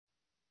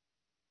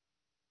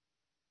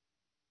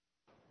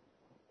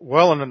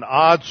Well, in an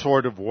odd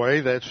sort of way,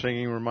 that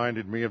singing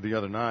reminded me of the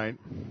other night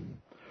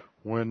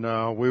when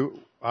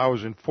I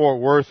was in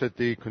Fort Worth at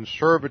the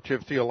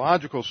Conservative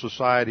Theological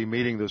Society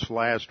meeting this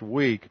last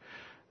week.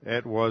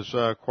 It was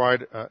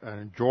quite an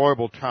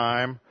enjoyable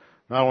time,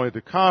 not only at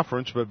the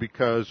conference, but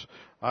because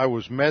I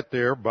was met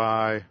there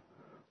by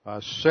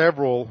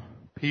several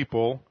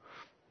people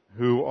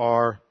who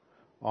are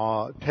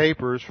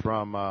tapers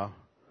from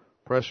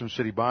Preston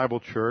City Bible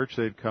Church.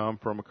 They'd come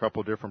from a couple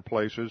of different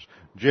places.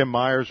 Jim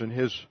Myers and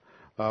his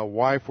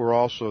wife were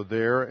also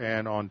there,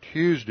 and on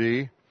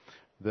Tuesday,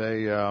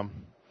 there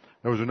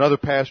was another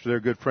pastor there,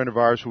 a good friend of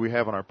ours who we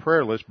have on our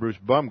prayer list, Bruce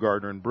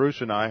Bumgardner, and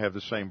Bruce and I have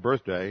the same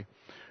birthday,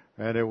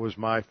 and it was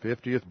my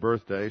 50th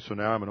birthday, so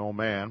now I'm an old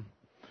man.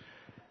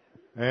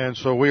 And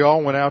so we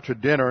all went out to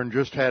dinner and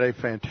just had a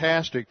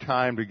fantastic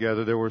time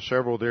together. There were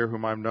several there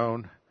whom I've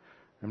known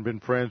and been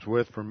friends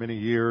with for many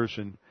years,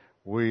 and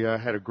we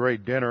had a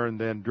great dinner. And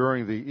then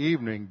during the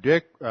evening,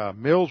 Dick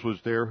Mills was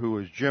there, who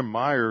is Jim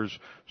Myers'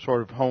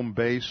 sort of home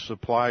base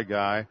supply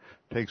guy,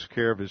 takes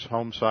care of his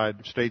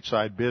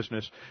stateside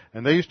business.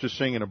 And they used to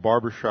sing in a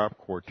barbershop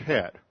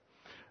quartet.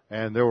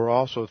 And there were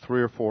also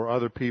 3 or 4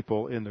 other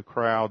people in the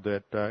crowd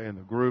in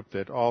the group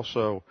that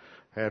also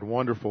had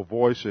wonderful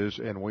voices.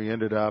 And we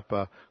ended up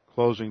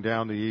closing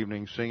down the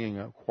evening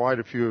singing quite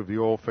a few of the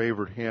old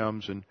favorite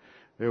hymns. And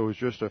it was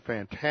just a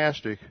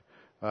fantastic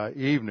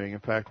evening. In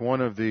fact,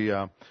 one of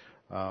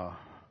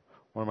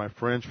my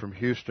friends from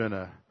Houston,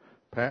 a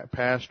black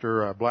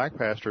pastor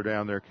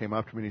down there, came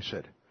up to me and he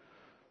said,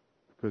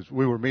 because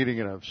we were meeting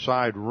in a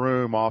side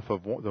room off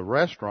of the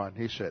restaurant,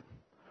 he said,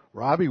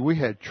 "Robbie, we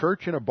had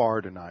church in a bar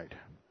tonight.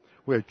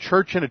 We had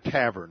church in a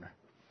tavern.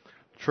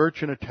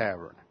 Church in a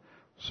tavern."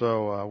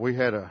 So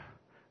it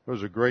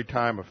was a great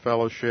time of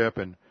fellowship,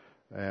 and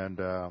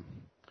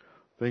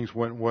things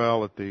went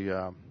well at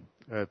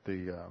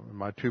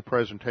my 2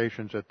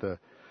 presentations at the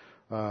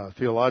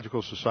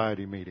Theological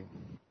Society meeting.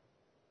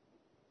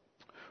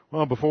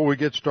 Well, before we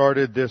get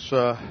started this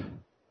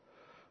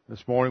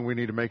morning, we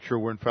need to make sure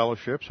we're in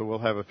fellowship, so we'll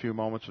have a few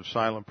moments of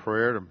silent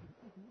prayer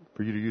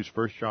for you to use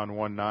 1 John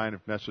 1:9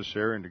 if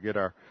necessary, and to get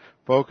our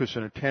focus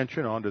and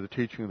attention onto the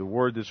teaching of the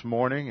Word this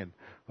morning and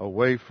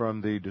away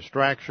from the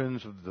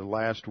distractions of the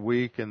last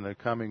week and the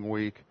coming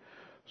week,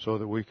 so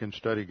that we can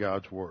study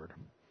God's Word.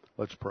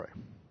 Let's pray.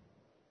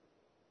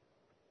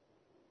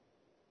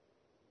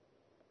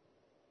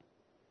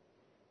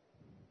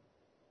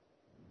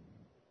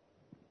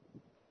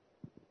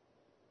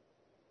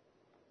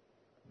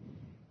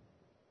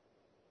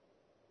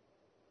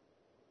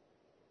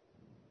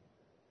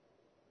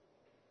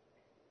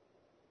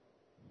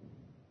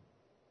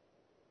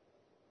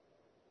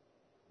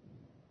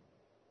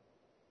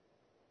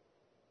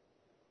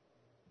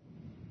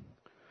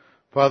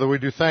 Father, we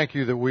do thank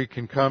you that we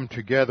can come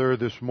together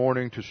this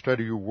morning to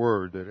study your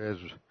word, that as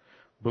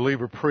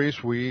believer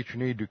priests we each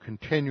need to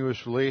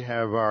continuously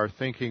have our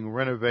thinking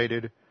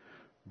renovated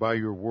by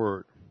your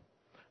word.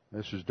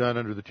 This is done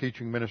under the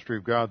teaching ministry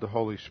of God the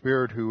Holy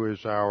Spirit, who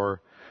is our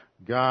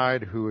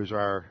guide, who is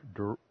our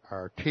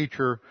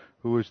teacher,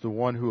 who is the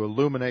one who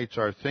illuminates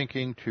our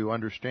thinking to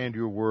understand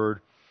your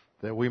word,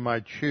 that we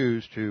might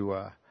choose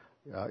to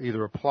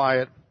either apply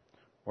it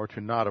or to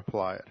not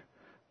apply it.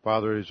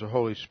 Father, it is the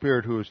Holy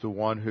Spirit who is the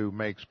one who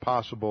makes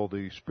possible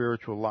the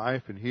spiritual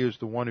life, and he is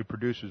the one who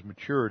produces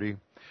maturity.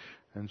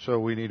 And so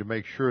we need to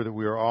make sure that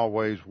we are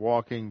always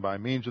walking by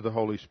means of the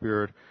Holy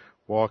Spirit,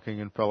 walking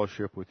in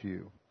fellowship with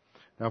you.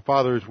 Now,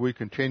 Father, as we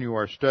continue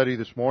our study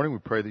this morning, we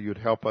pray that you would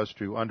help us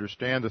to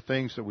understand the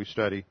things that we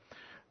study,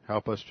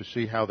 help us to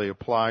see how they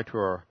apply to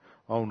our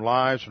own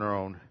lives and our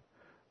own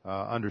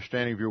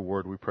understanding of your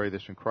word. We pray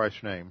this in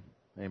Christ's name.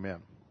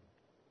 Amen.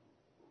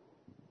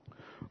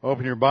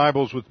 Open your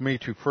Bibles with me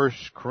to 1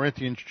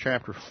 Corinthians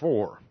chapter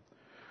 4.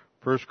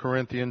 1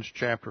 Corinthians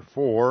chapter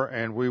 4,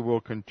 and we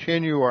will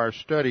continue our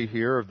study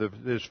here of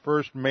this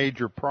first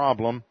major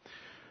problem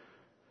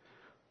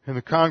in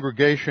the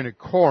congregation at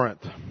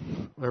Corinth.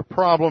 Their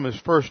problem is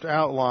first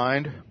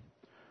outlined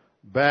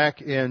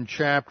back in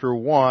chapter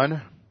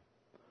 1,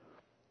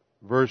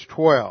 verse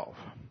 12,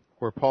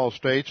 where Paul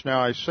states,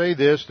 "Now I say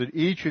this, that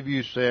each of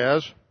you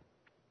says,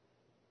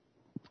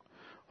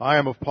 I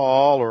am of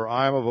Paul, or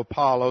I am of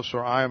Apollos,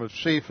 or I am of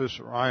Cephas,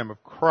 or I am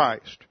of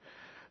Christ."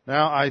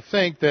 Now, I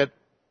think that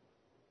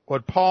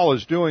what Paul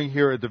is doing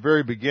here at the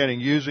very beginning,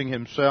 using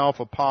himself,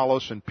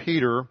 Apollos, and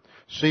Peter,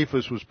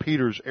 Cephas was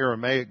Peter's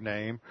Aramaic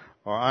name,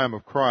 or I am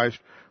of Christ,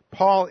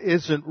 Paul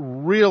isn't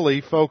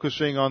really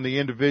focusing on the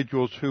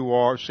individuals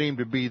who seem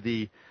to be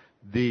the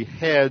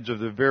heads of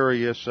the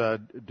various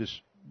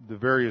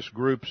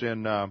groups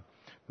in the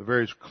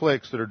various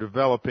cliques that are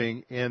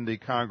developing in the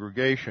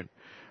congregation.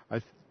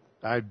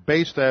 I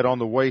base that on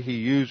the way he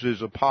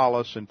uses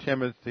Apollos and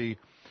Timothy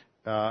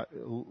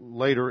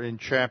later in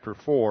chapter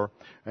 4,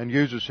 and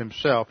uses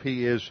himself.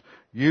 He is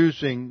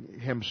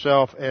using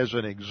himself as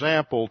an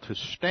example to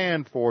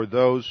stand for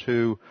those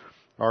who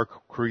are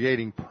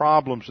creating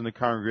problems in the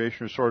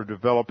congregation, are sort of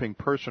developing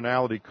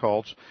personality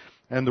cults.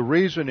 And the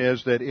reason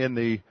is that in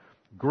the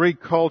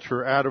Greek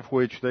culture out of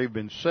which they've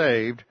been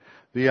saved,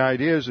 the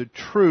idea is that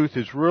truth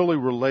is really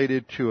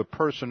related to a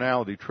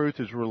personality. Truth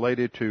is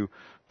related to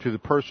the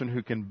person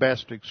who can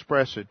best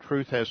express it.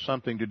 Truth has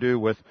something to do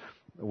with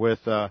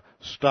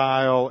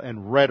style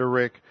and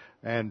rhetoric,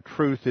 and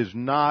truth is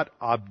not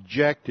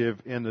objective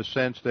in the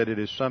sense that it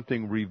is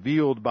something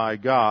revealed by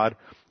God.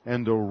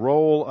 And the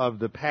role of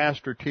the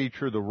pastor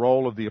teacher, the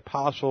role of the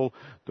apostle,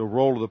 the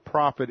role of the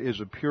prophet is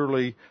a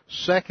purely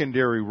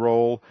secondary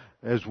role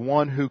as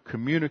one who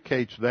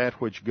communicates that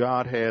which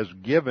God has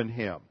given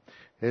him.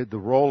 The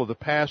role of the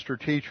pastor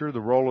teacher, the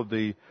role of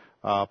the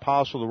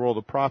apostle, the role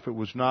of the prophet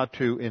was not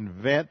to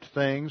invent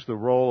things. The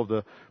role of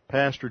the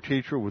pastor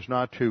teacher was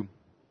not to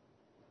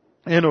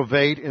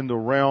innovate in the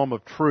realm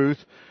of truth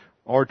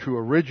or to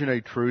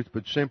originate truth,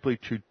 but simply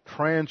to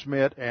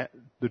transmit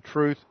the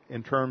truth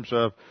in terms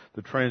of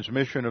the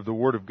transmission of the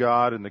Word of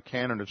God and the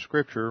canon of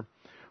Scripture,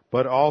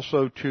 but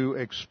also to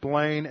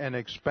explain and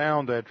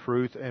expound that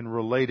truth and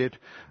relate it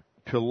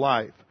to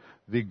life.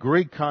 The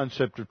Greek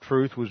concept of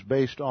truth was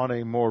based on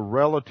a more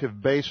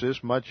relative basis,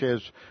 much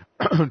as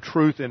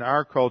truth in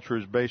our culture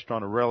is based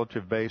on a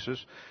relative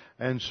basis.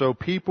 And so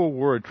people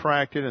were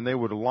attracted and they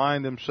would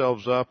align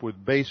themselves up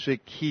with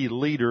basic key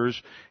leaders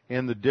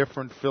in the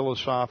different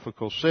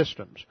philosophical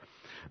systems.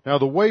 Now,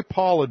 the way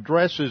Paul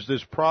addresses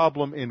this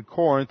problem in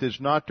Corinth is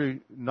not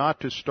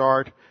to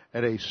start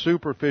at a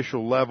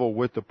superficial level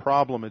with the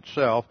problem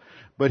itself,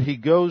 but he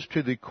goes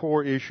to the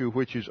core issue,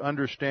 which is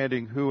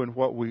understanding who and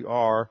what we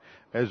are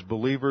as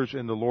believers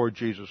in the Lord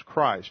Jesus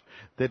Christ.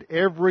 That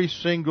every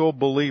single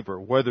believer,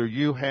 whether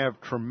you have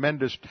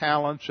tremendous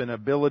talents and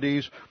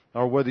abilities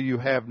or whether you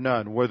have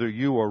none, whether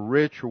you are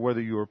rich or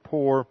whether you are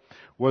poor,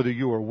 whether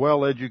you are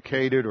well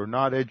educated or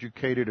not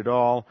educated at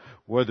all,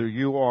 whether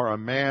you are a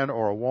man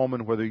or a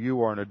woman, whether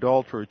you are an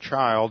adult or a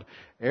child,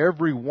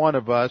 every one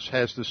of us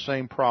has the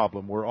same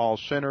problem. We're all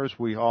sinners.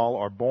 We all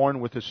are born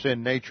with a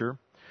sin nature.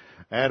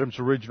 Adam's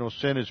original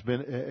sin has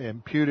been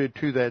imputed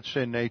to that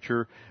sin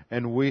nature,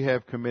 and we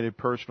have committed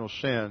personal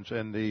sins.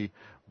 And the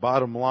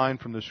bottom line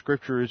from the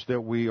Scripture is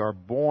that we are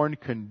born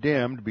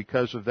condemned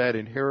because of that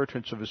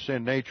inheritance of a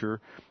sin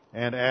nature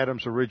and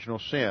Adam's original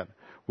sin.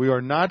 We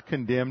are not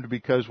condemned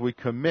because we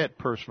commit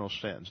personal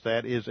sins.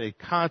 That is a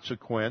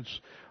consequence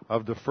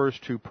of the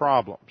first two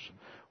problems.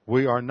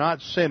 We are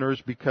not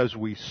sinners because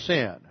we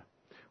sin.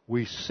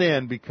 We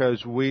sin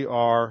because we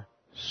are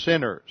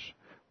sinners.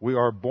 We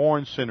are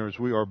born sinners.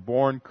 We are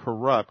born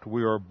corrupt.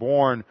 We are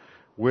born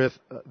with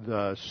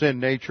the sin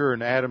nature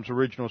and Adam's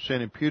original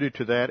sin imputed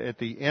to that at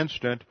the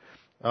instant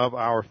of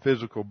our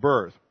physical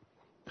birth.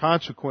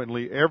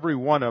 Consequently, every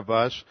one of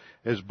us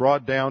is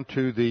brought down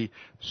to the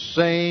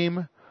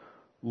same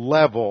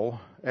level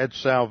at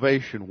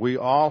salvation. We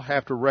all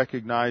have to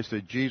recognize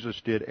that Jesus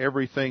did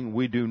everything,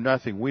 we do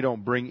nothing. We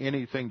don't bring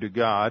anything to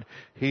God.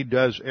 He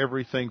does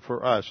everything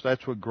for us.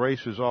 That's what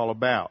grace is all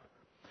about.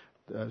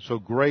 So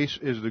grace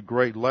is the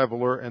great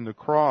leveler and the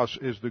cross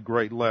is the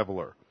great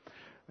leveler.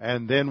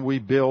 And then we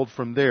build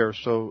from there.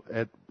 So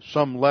at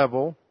some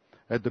level,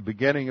 at the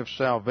beginning of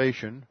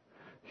salvation,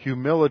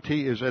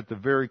 humility is at the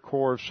very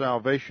core of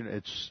salvation.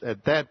 It's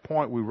at that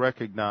point we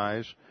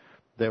recognize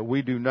that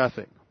we do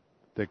nothing,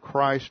 that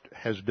Christ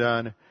has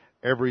done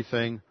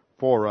everything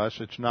for us.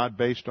 It's not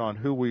based on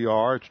who we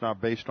are. It's not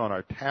based on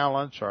our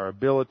talents, our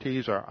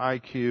abilities, our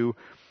IQ,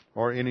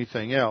 or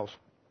anything else.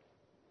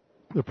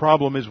 The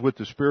problem is with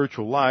the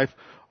spiritual life,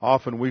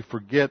 often we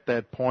forget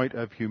that point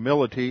of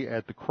humility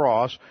at the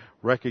cross,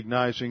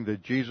 recognizing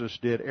that Jesus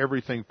did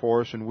everything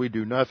for us and we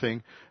do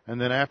nothing.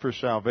 And then after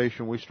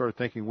salvation, we start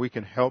thinking we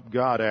can help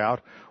God out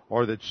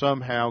or that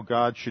somehow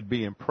God should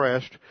be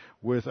impressed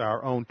with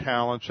our own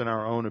talents and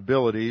our own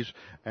abilities.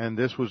 And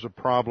this was a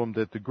problem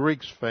that the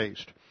Greeks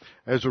faced.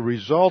 As a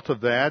result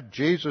of that,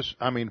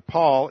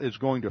 Paul is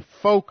going to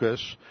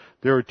focus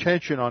their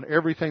attention on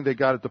everything they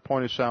got at the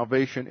point of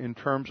salvation in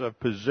terms of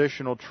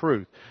positional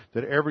truth.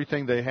 That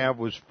everything they have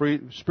was free,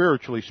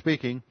 spiritually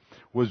speaking,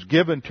 was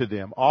given to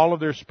them. All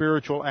of their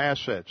spiritual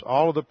assets,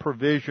 all of the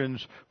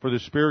provisions for the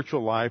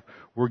spiritual life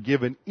were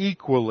given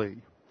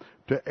equally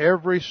to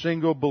every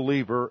single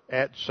believer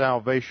at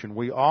salvation.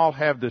 We all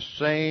have the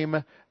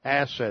same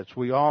assets.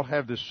 We all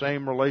have the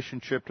same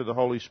relationship to the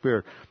Holy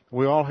Spirit.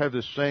 We all have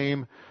the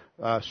same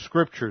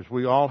Scriptures.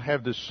 We all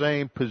have the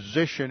same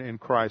position in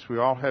Christ. We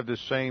all have the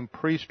same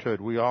priesthood.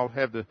 We all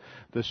have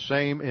the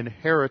same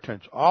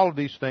inheritance. All of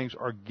these things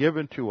are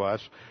given to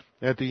us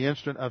at the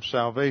instant of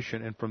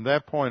salvation. And from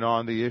that point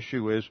on, the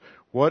issue is,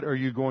 what are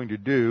you going to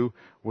do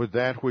with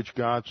that which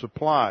God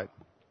supplied?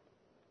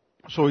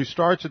 So he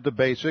starts at the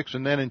basics,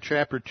 and then in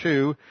chapter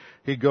 2,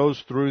 he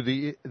goes through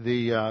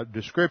the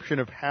description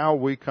of how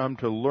we come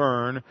to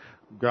learn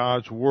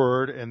God's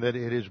Word, and that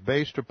it is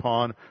based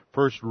upon,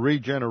 first,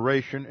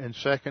 regeneration, and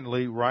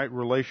secondly, right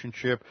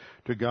relationship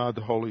to God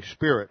the Holy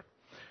Spirit.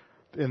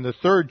 In the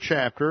third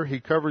chapter, he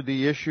covered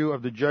the issue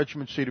of the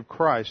judgment seat of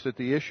Christ, that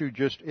the issue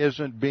just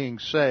isn't being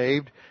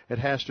saved. It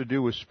has to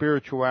do with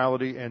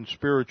spirituality and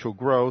spiritual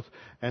growth.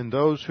 And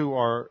those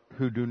who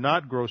do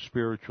not grow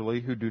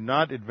spiritually, who do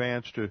not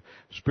advance to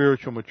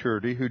spiritual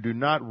maturity, who do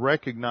not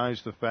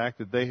recognize the fact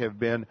that they have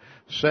been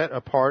set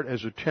apart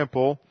as a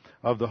temple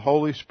of the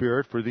Holy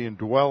Spirit for the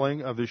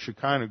indwelling of the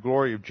Shekinah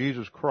glory of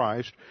Jesus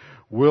Christ,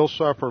 will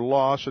suffer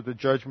loss at the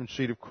judgment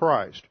seat of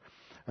Christ.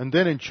 And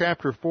then in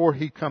chapter 4,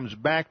 he comes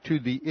back to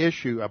the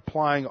issue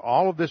applying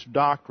all of this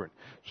doctrine.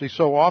 See,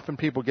 so often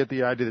people get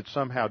the idea that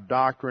somehow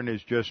doctrine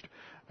is just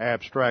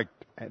abstract.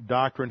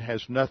 Doctrine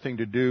has nothing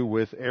to do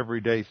with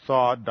everyday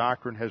thought.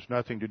 Doctrine has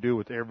nothing to do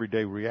with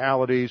everyday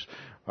realities.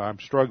 I'm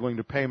struggling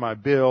to pay my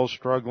bills,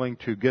 struggling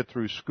to get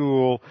through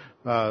school,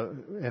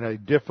 in a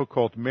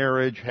difficult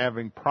marriage,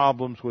 having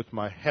problems with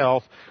my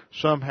health.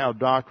 Somehow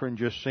doctrine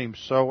just seems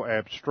so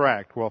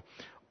abstract. Well,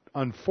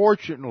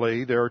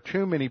 unfortunately, there are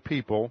too many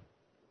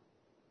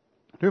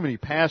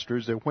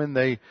pastors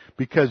that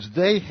because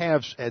they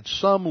have at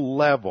some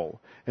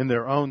level in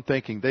their own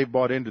thinking, they've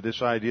bought into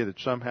this idea that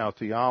somehow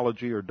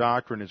theology or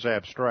doctrine is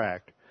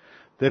abstract,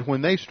 that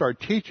when they start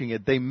teaching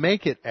it, they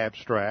make it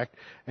abstract,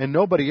 and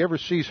nobody ever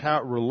sees how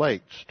it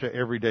relates to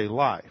everyday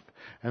life.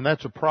 And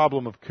that's a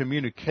problem of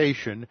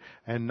communication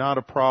and not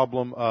a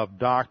problem of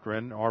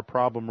doctrine or a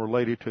problem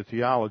related to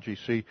theology.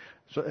 See,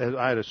 so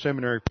I had a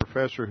seminary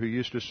professor who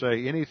used to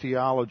say any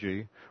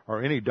theology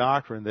or any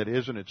doctrine that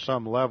isn't at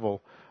some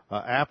level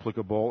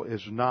applicable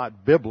is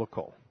not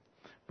biblical,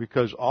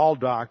 because all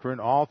doctrine,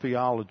 all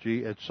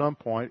theology at some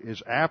point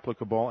is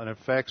applicable and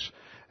affects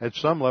at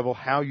some level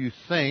how you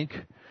think,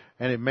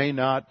 and it may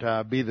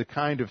not be the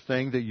kind of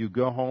thing that you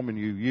go home and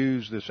you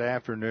use this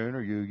afternoon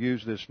or you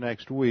use this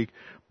next week,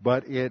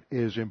 but it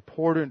is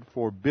important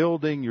for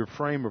building your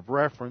frame of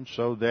reference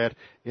so that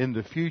in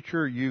the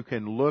future you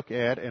can look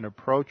at and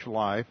approach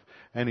life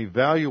and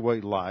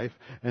evaluate life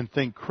and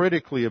think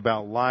critically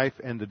about life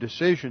and the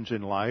decisions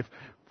in life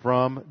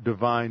from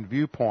divine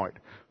viewpoint.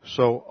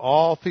 So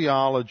all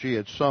theology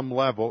at some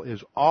level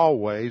is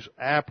always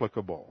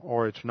applicable,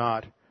 or it's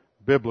not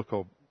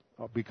biblical,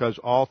 because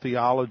all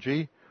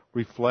theology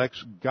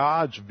reflects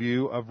God's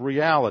view of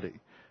reality.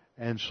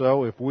 And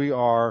so if we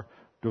are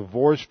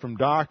divorced from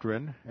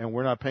doctrine and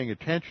we're not paying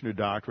attention to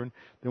doctrine,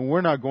 then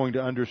we're not going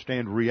to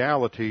understand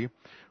reality,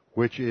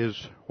 which is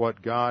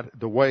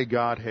the way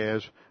God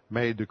has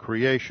made the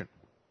creation.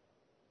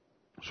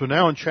 So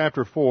now in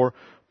chapter 4,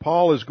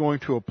 Paul is going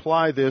to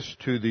apply this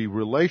to the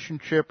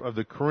relationship of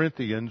the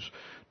Corinthians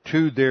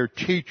to their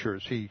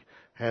teachers. He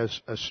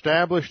has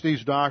established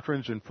these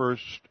doctrines in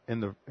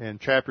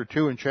chapter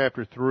 2 and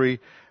chapter 3,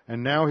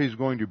 and now he's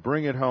going to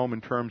bring it home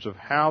in terms of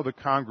how the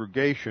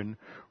congregation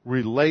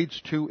relates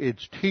to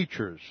its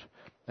teachers.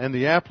 And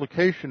the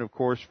application, of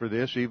course, for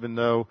this, even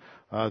though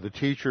the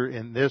teacher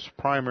in this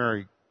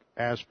primary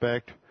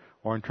aspect,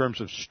 or in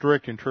terms of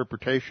strict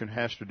interpretation,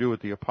 has to do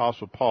with the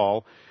Apostle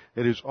Paul,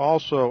 it is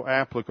also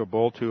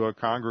applicable to a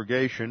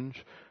congregation's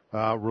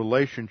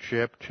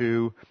relationship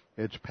to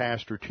its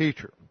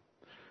pastor-teacher.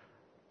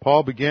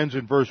 Paul begins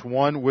in verse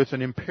 1 with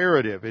an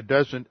imperative. It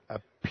doesn't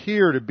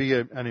appear to be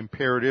an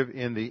imperative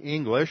in the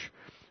English,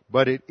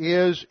 but it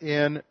is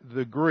in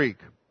the Greek.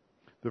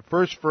 The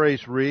first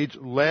phrase reads,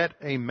 "Let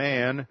a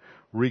man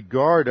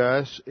regard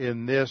us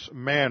in this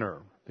manner."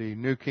 The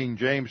New King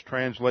James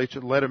translates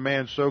it, "Let a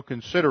man so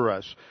consider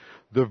us."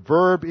 The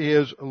verb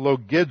is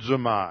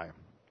logizomai.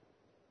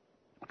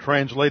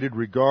 Translated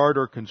regard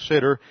or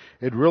consider,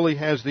 it really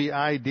has the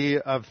idea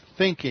of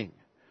thinking.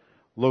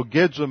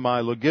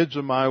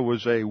 Logizomai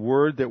was a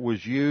word that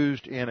was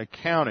used in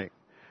accounting,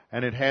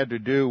 and it had to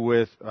do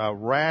with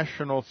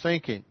rational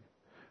thinking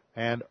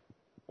and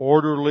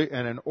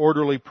an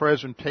orderly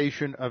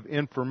presentation of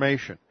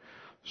information.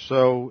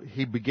 So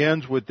he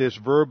begins with this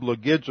verb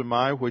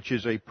logizomai, which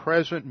is a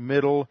present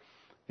middle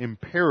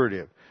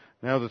imperative.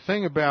 Now the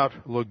thing about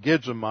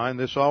logizomai,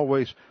 and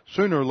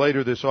sooner or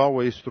later this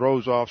always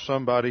throws off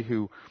somebody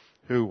who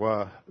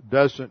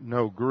doesn't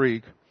know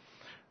Greek.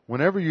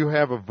 Whenever you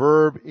have a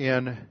verb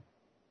in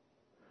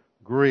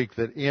Greek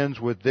that ends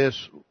with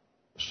this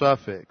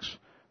suffix,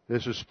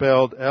 this is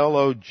spelled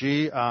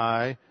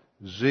Logizomai.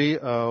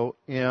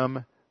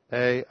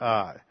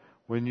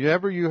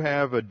 Whenever you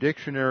have a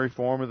dictionary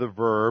form of the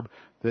verb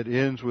that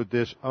ends with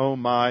this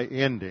omai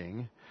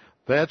ending,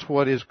 that's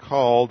what is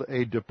called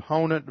a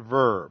deponent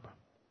verb.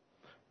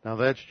 Now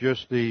that's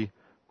just the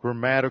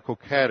grammatical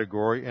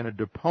category, and a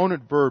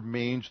deponent verb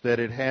means that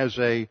it has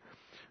a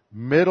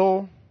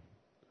middle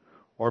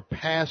or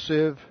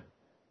passive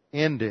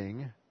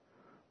ending,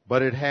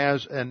 but it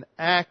has an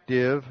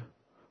active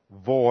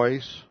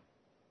voice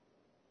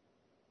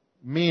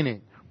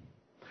meaning.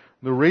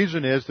 The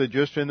reason is that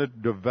just in the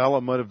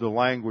development of the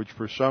language,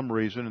 for some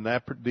reason,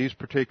 in these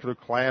particular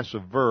class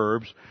of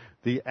verbs,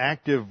 the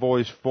active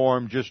voice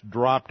form just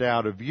dropped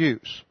out of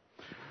use.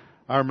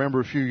 I remember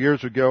a few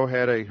years ago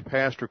had a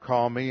pastor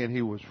call me, and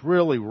he was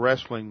really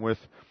wrestling with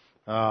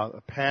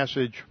a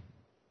passage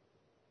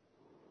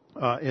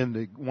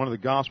in one of the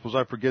Gospels.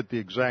 I forget the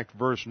exact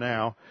verse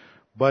now,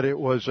 but it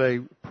was a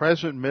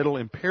present middle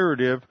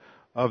imperative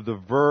of the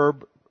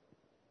verb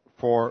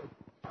for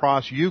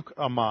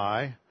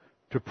proseuchomai,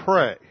 to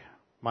pray.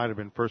 Might have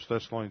been 1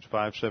 Thessalonians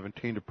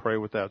 5:17, to pray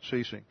without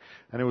ceasing.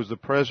 And it was the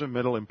present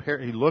middle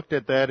imperative. He looked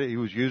at that. He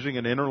was using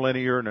an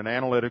interlinear and an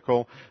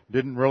analytical.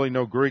 Didn't really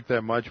know Greek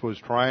that much. Was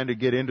trying to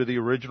get into the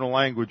original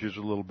languages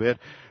a little bit.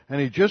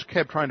 And he just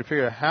kept trying to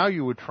figure out how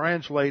you would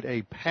translate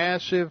a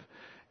passive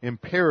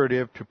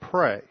imperative to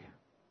pray.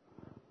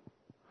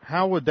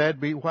 How would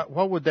that be?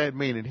 What would that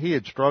mean? And he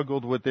had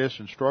struggled with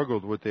this,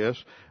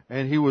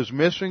 and he was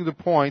missing the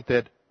point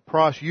that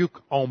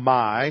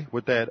proseuchomai,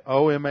 with that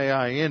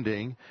O-M-A-I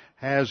ending,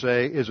 is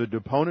a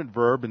deponent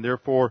verb, and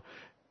therefore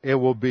it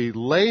will be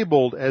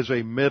labeled as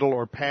a middle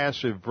or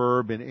passive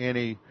verb in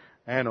any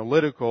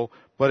analytical,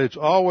 but it's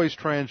always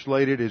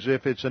translated as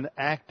if it's an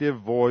active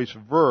voice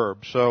verb.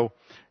 So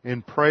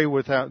in pray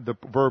without the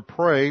verb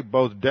pray,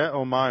 both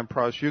deomai and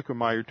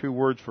proseuchomai, your two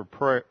words for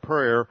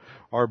prayer,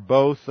 are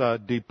both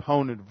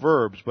deponent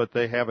verbs, but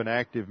they have an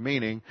active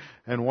meaning.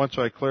 And once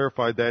I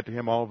clarified that to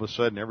him, all of a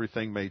sudden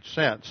everything made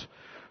sense.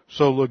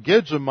 So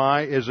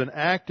logizomai is an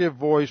active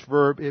voice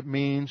verb. It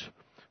means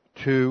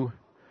to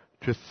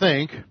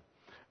think.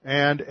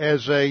 And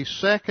as a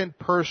second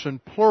person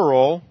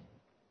plural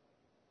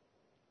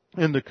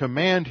in the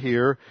command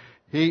here,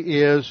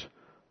 he is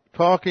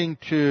talking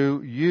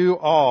to you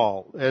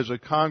all as a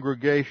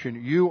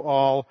congregation. You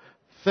all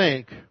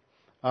think.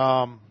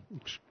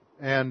 It's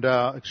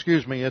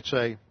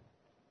a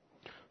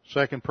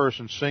second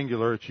person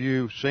singular. It's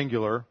you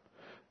singular.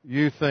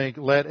 You think,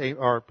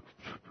 it's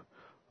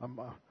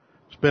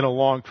been a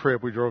long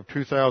trip. We drove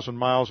 2,000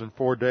 miles in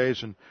 4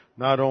 days, and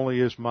not only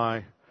is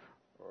my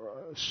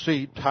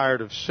seat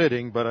tired of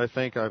sitting, but I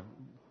think I've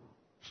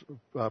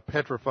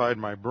petrified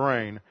my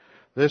brain.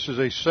 This is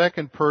a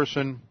second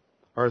person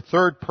or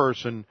third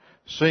person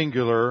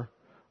singular.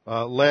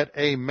 Let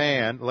a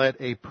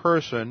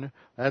person,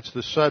 that's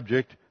the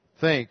subject,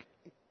 think.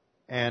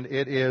 And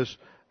it is,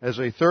 as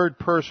a third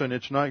person,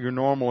 it's not your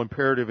normal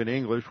imperative in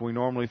English. We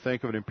normally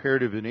think of an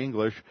imperative in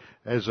English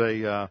as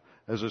a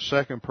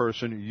second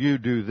person, you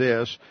do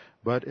this.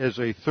 But as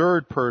a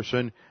third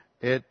person,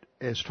 it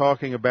is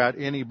talking about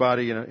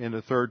anybody in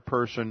a third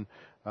person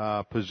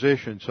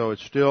position. So it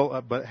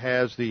still but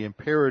has the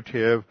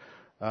imperative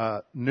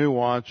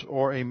nuance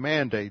or a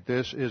mandate.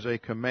 This is a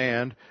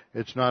command.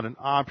 It's not an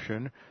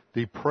option.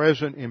 The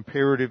present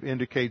imperative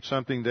indicates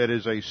something that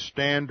is a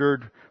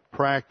standard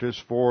practice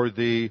for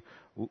the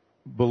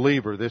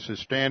believer. This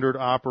is standard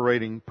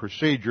operating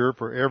procedure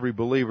for every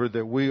believer,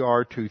 that we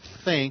are to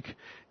think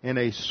in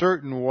a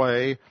certain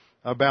way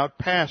about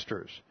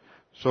pastors.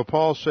 So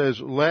Paul says,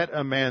 let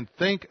a man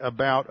think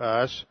about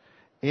us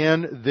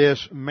in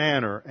this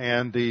manner.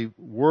 And the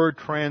word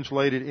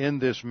translated in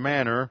this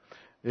manner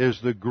is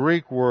the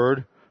Greek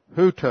word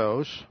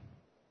hutos,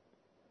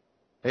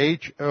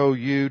 H-O-U-T-O-S.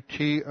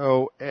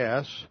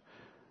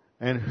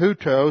 And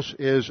hutos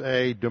is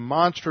a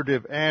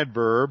demonstrative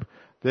adverb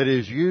that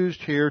is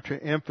used here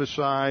to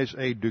emphasize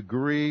a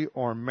degree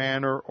or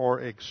manner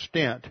or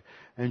extent,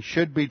 and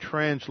should be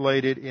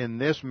translated in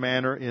this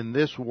manner, in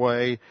this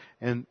way,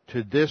 and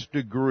to this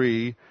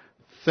degree,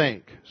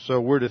 think.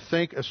 So we're to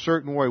think a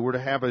certain way. We're to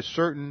have a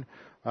certain,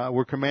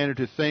 we're commanded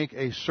to think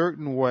a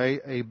certain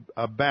way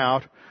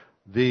about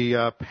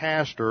the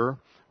pastor,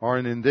 or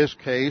in this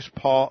case,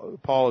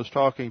 Paul is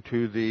talking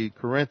to the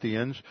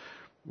Corinthians.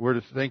 They were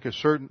to think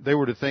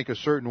a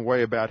certain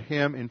way about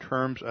him in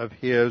terms of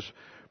his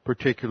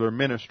particular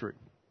ministry.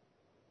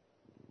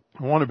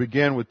 I want to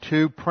begin with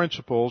two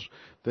principles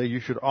that you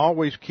should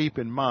always keep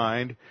in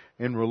mind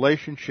in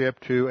relationship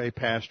to a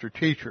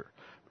pastor-teacher.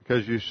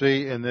 Because you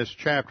see, in this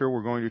chapter,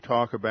 we're going to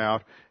talk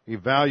about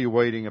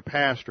evaluating a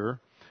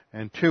pastor.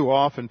 And too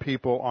often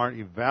people aren't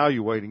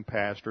evaluating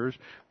pastors.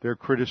 They're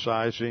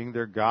criticizing,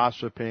 they're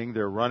gossiping,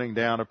 they're running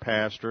down a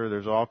pastor.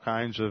 There's all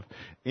kinds of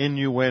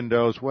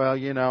innuendos. Well,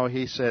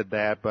 he said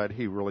that, but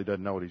he really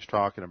doesn't know what he's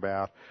talking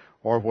about.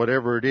 Or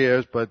whatever it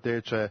is, but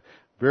it's a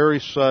very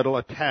subtle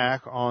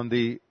attack on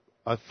the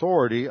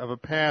authority of a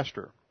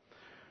pastor.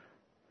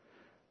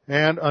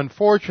 And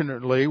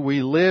unfortunately,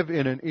 we live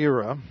in an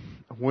era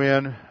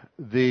when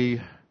the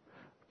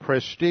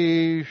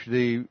prestige,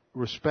 the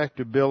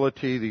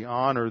respectability, the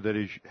honor that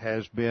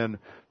has been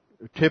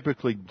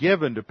typically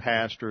given to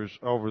pastors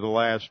over the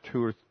last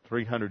 200 or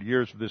 300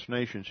 years of this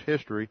nation's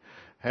history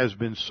has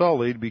been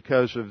sullied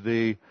because of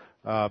the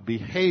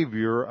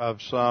behavior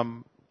of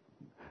some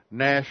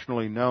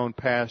nationally known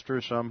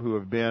pastors, some who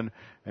have been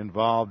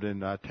involved in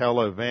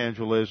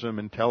televangelism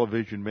and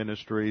television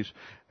ministries.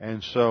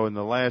 And so in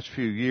the last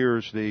few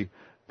years, the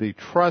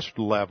trust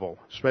level,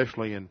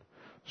 especially in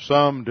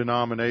some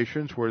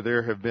denominations where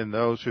there have been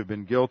those who have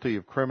been guilty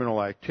of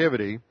criminal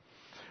activity,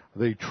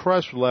 the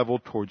trust level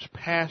towards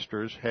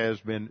pastors has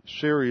been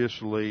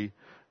seriously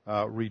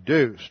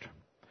reduced.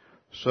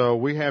 So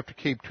we have to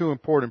keep two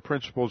important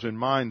principles in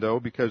mind, though,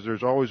 because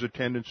there's always a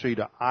tendency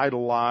to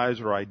idolize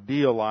or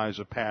idealize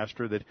a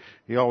pastor, that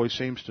he always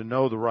seems to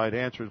know the right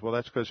answers. Well,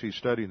 that's because he's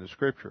studying the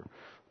Scripture.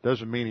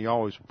 Doesn't mean he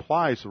always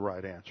applies the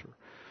right answer.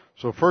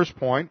 So first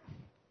point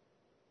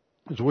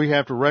is we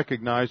have to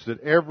recognize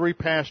that every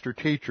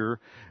pastor-teacher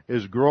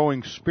is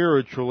growing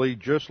spiritually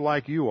just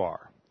like you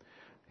are.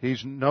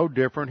 He's no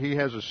different. He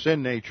has a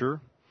sin nature,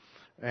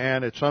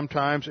 and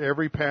sometimes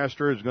every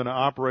pastor is going to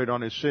operate on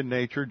his sin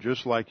nature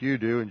just like you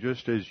do, and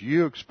just as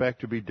you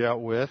expect to be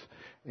dealt with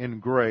in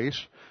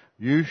grace,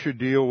 you should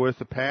deal with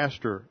the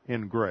pastor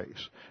in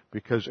grace,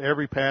 because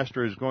every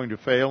pastor is going to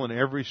fail and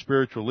every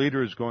spiritual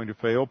leader is going to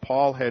fail.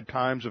 Paul had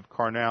times of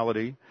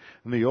carnality.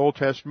 In the Old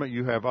Testament,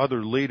 you have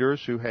other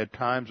leaders who had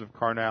times of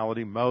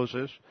carnality,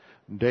 Moses,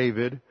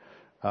 David.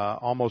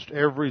 Almost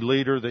every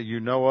leader that you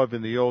know of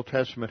in the Old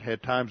Testament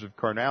had times of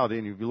carnality,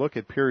 and if you look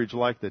at periods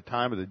like the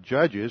time of the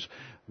Judges,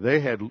 they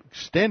had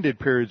extended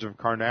periods of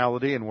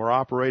carnality and were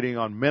operating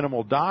on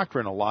minimal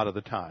doctrine a lot of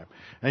the time.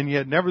 And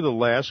yet,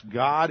 nevertheless,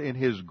 God in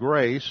His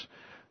grace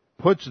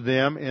puts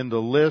them in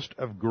the list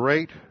of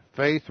great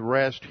faith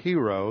rest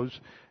heroes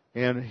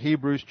in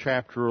Hebrews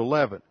chapter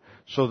 11.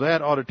 So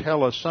that ought to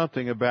tell us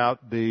something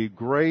about the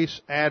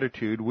grace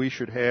attitude we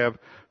should have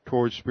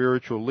towards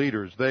spiritual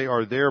leaders. They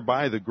are there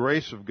by the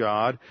grace of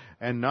God,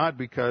 and not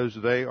because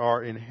they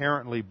are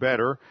inherently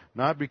better,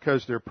 not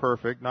because they're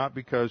perfect, not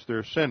because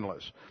they're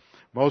sinless.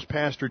 Most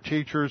pastor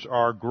teachers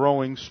are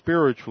growing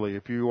spiritually.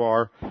 If you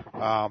are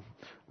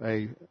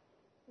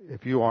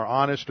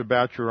honest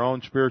about your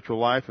own spiritual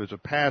life as a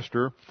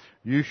pastor,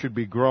 you should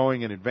be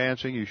growing and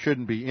advancing. You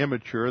shouldn't be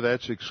immature.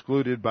 That's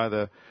excluded by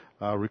the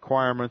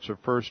requirements of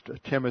 1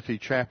 Timothy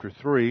chapter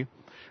 3.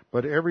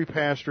 But every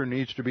pastor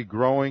needs to be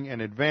growing and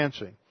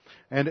advancing.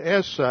 And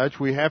as such,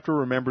 we have to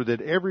remember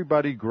that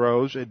everybody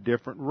grows at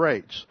different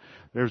rates.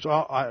 It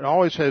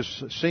always has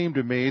seemed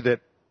to me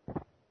that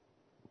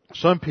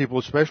some people,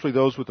 especially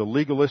those with a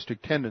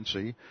legalistic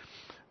tendency,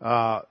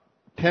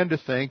 tend to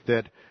think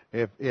that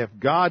if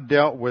God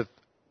dealt with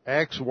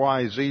X,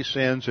 Y, Z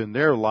sins in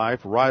their life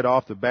right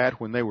off the bat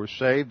when they were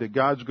saved, that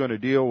God's going to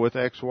deal with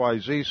X, Y,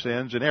 Z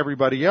sins in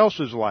everybody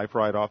else's life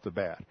right off the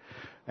bat.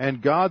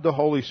 And God, the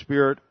Holy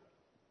Spirit,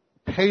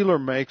 tailor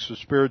makes the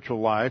spiritual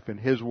life and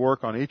His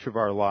work on each of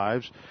our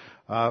lives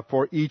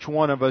for each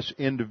one of us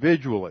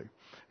individually.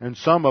 And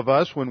some of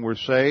us, when we're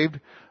saved,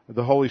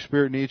 the Holy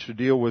Spirit needs to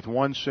deal with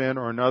one sin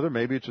or another.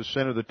 Maybe it's a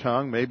sin of the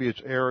tongue. Maybe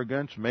it's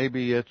arrogance.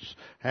 Maybe it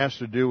has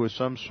to do with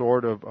some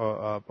sort of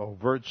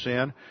overt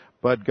sin.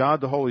 But God,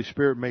 the Holy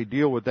Spirit, may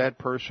deal with that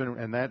person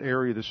and that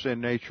area of the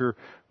sin nature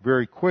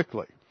very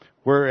quickly.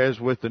 Whereas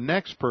with the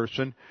next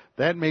person,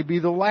 that may be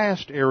the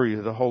last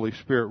area the Holy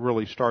Spirit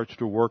really starts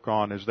to work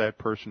on as that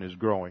person is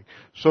growing.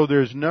 So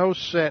there's no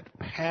set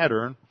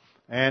pattern,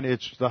 and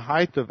it's the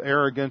height of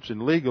arrogance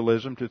and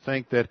legalism to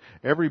think that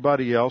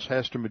everybody else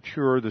has to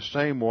mature the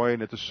same way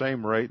and at the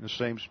same rate and the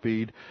same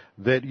speed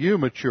that you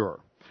mature.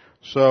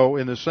 So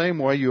in the same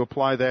way, you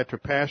apply that to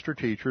pastor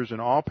teachers,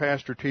 and all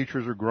pastor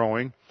teachers are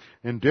growing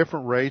in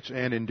different rates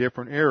and in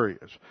different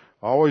areas.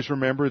 Always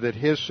remember that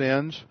his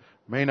sins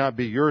may not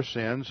be your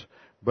sins,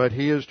 but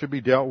he is to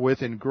be dealt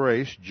with in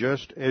grace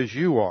just as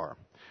you are.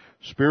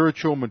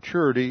 Spiritual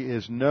maturity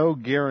is no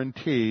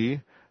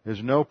guarantee,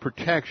 is no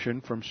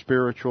protection from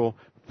spiritual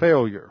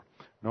failure.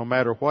 No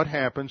matter what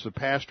happens, the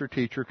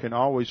pastor-teacher can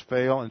always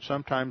fail, and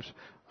sometimes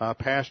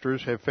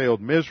pastors have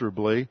failed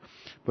miserably,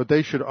 but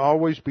they should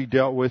always be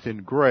dealt with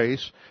in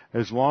grace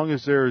as long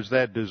as there is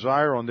that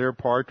desire on their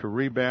part to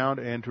rebound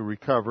and to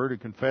recover, to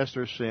confess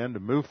their sin, to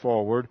move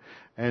forward,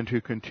 and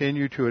to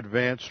continue to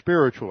advance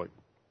spiritually.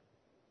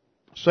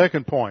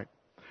 Second point,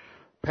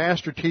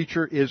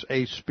 pastor-teacher is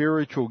a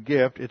spiritual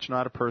gift. It's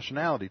not a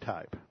personality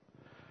type.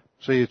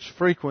 See, it's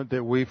frequent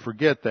that we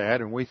forget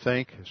that, and we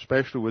think,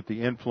 especially with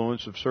the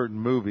influence of certain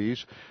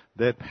movies,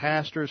 that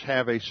pastors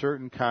have a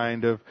certain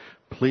kind of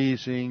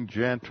pleasing,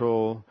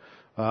 gentle,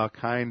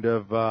 kind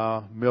of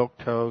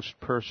milquetoast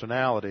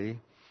personality,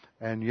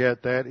 and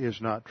yet that is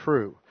not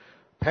true.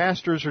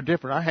 Pastors are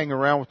different. I hang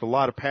around with a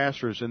lot of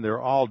pastors, and they're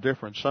all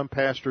different. Some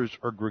pastors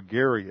are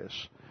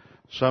gregarious.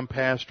 Some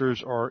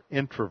pastors are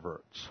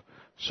introverts.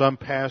 Some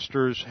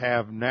pastors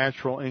have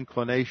natural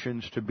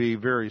inclinations to be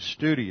very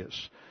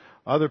studious.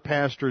 Other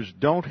pastors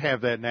don't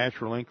have that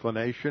natural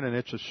inclination, and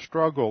it's a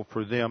struggle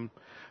for them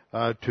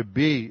to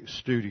be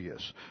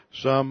studious.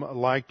 Some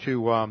like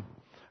to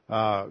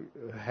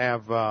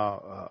have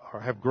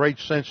great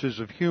senses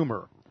of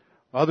humor.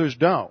 Others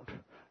don't.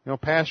 You know,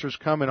 pastors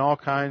come in all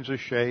kinds of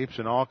shapes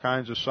and all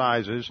kinds of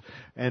sizes,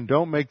 and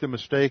don't make the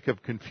mistake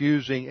of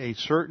confusing a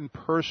certain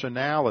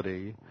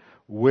personality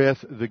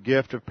with the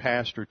gift of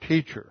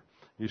pastor-teacher.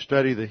 You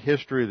study the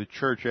history of the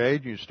church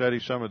age, you study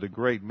some of the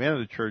great men of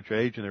the church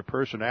age and their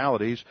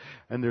personalities,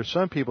 and there's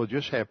some people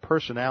just have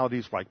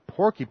personalities like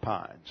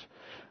porcupines.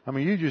 I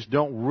mean, you just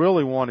don't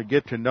really want to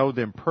get to know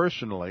them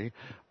personally,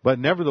 but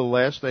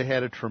nevertheless, they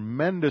had a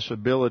tremendous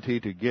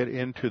ability to get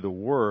into the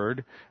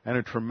Word and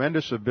a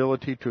tremendous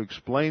ability to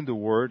explain the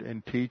Word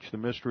and teach the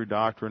mystery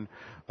doctrine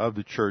of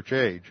the church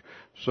age.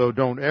 So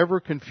don't ever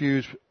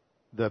confuse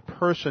the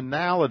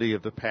personality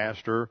of the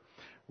pastor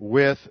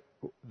with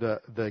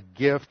the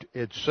gift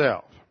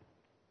itself.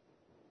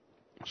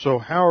 So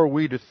how are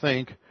we to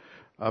think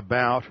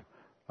about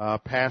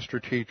pastor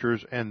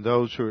teachers, and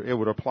those who, it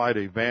would apply to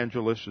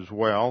evangelists as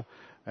well,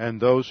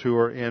 and those who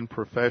are in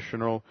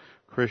professional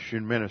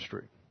Christian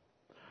ministry.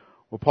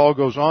 Well, Paul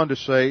goes on to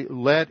say,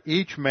 let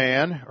each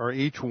man, or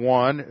each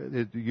one,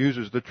 it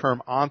uses the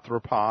term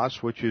anthropos,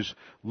 which is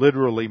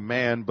literally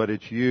man, but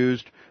it's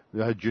used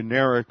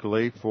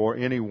generically for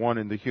anyone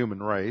in the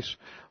human race.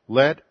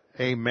 Let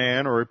a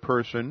man or a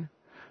person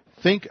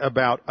think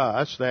about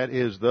us, that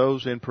is,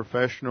 those in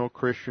professional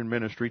Christian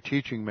ministry,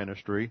 teaching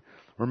ministry.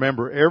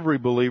 Remember, every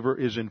believer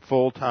is in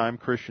full-time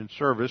Christian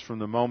service from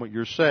the moment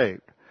you're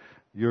saved.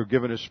 You're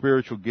given a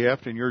spiritual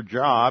gift, and your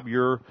job,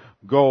 your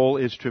goal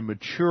is to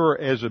mature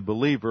as a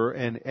believer,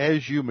 and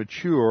as you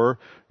mature,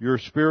 your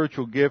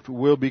spiritual gift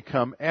will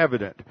become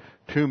evident.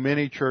 Too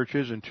many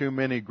churches and too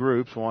many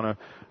groups want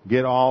to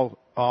get all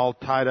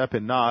tied up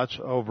in knots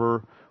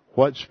over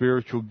what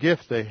spiritual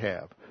gift they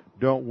have.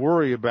 Don't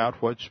worry about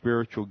what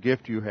spiritual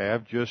gift you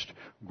have. Just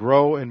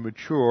grow and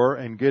mature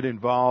and get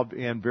involved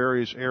in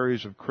various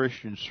areas of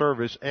Christian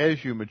service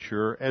as you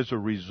mature as a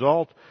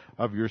result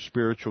of your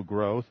spiritual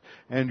growth,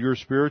 and your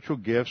spiritual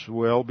gifts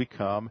will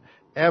become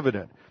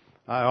evident.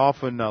 I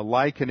often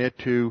liken it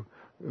to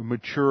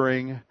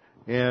maturing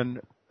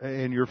in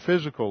your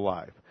physical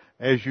life.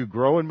 As you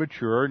grow and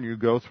mature and you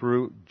go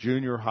through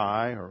junior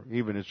high or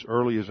even as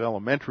early as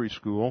elementary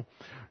school,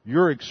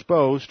 you're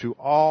exposed to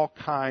all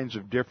kinds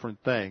of different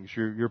things.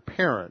 Your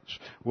parents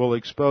will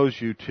expose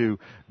you to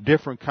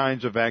different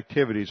kinds of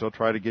activities. They'll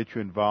try to get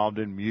you involved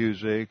in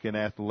music and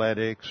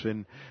athletics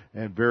and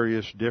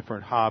various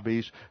different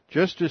hobbies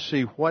just to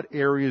see what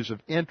areas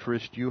of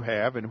interest you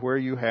have and where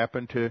you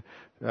happen to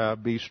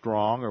be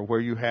strong or where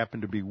you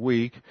happen to be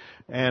weak.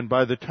 And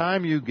by the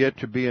time you get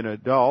to be an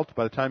adult,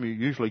 by the time you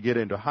usually get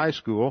into high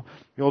school,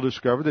 you'll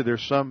discover that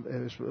there's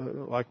some,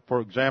 like for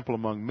example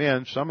among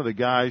men, some of the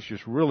guys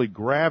just really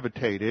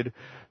gravitated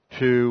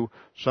to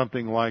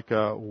something like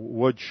a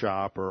wood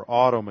shop or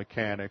auto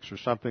mechanics or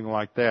something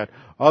like that.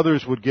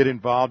 Others would get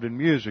involved in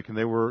music, and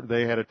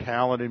they had a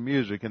talent in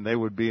music, and they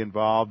would be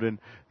involved in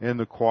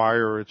the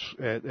choir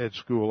at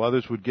school.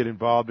 Others would get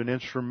involved in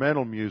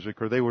instrumental music,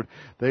 or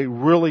they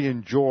really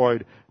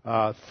enjoyed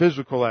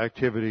physical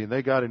activity, and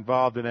they got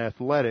involved in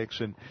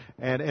athletics.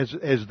 And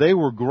as they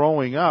were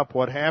growing up,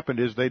 what happened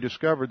is they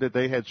discovered that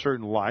they had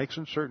certain likes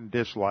and certain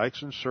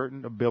dislikes and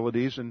certain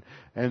abilities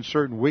and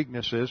certain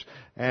weaknesses.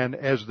 And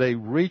as they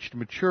reached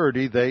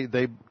maturity,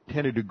 they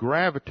tended to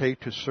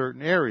gravitate to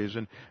certain areas.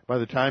 And by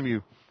the time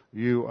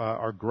you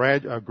are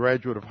a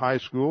graduate of high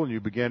school and you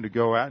begin to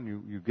go out and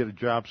you get a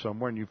job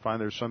somewhere and you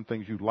find there's some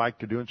things you like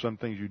to do and some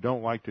things you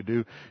don't like to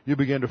do, you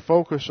begin to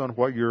focus on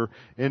what your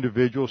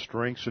individual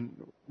strengths and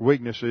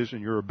weaknesses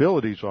and your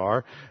abilities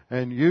are.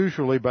 And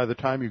usually by the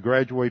time you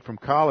graduate from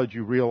college,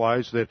 you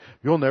realize that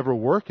you'll never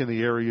work in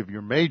the area of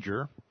your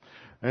major.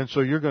 And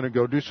so you're going to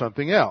go do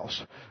something else.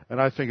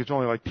 And I think it's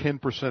only like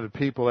 10% of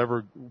people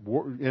ever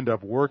end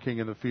up working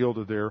in the field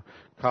of their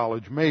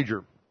college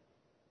major.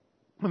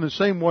 In the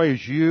same way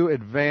as you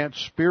advance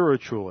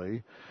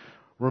spiritually,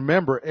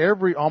 remember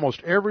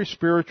almost every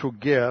spiritual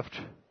gift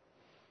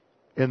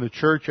in the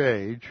church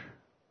age,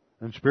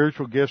 and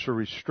spiritual gifts are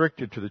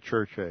restricted to the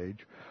church age,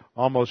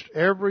 almost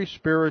every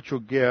spiritual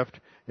gift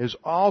is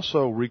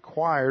also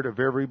required of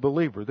every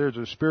believer. There's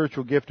a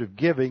spiritual gift of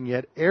giving,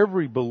 yet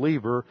every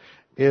believer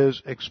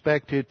is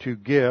expected to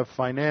give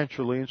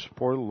financially in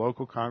support of the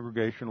local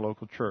congregation,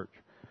 local church.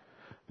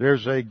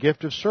 There's a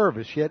gift of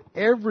service, yet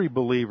every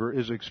believer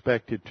is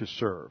expected to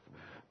serve.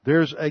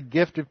 There's a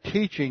gift of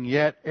teaching,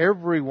 yet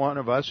every one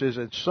of us is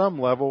at some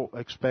level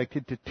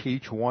expected to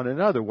teach one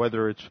another,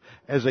 whether it's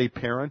as a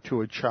parent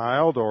to a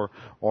child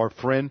or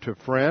friend to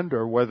friend,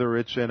 or whether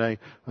it's in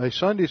a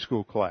Sunday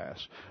school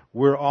class.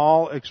 We're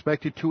all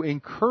expected to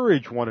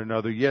encourage one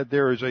another, yet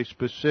there is a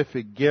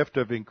specific gift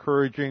of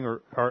encouraging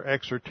or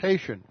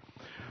exhortation.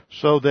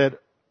 So that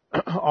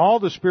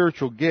all the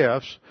spiritual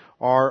gifts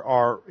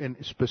are in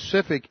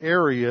specific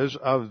areas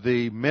of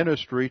the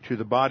ministry to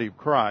the body of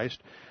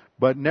Christ,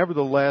 but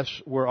nevertheless,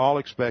 we're all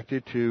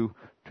expected to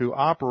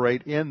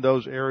operate in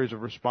those areas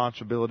of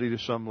responsibility to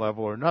some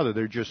level or another.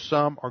 There just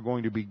some are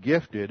going to be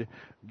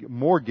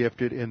more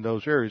gifted in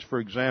those areas. For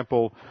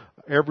example,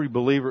 every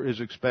believer is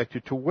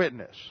expected to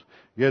witness.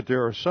 Yet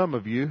there are some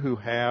of you who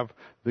have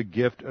the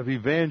gift of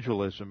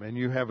evangelism, and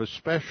you have a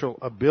special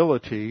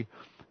ability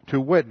to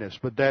witness,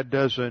 but that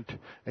doesn't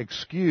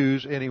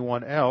excuse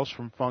anyone else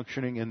from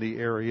functioning in the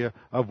area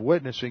of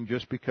witnessing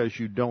just because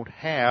you don't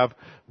have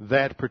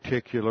that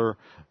particular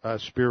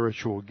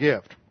spiritual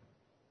gift.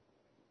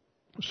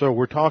 So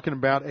we're talking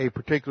about a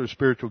particular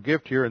spiritual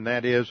gift here, and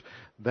that is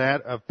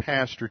that of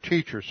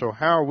pastor-teacher. So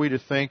how are we to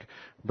think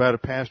about a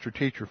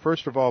pastor-teacher?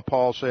 First of all,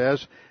 Paul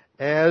says,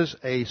 as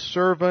a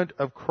servant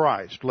of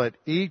Christ, let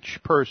each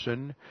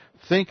person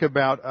think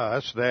about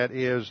us, that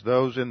is,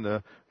 those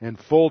in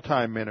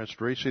full-time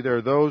ministry. See, there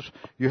are those,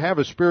 you have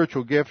a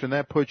spiritual gift, and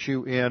that puts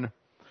you in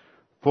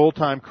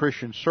full-time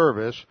Christian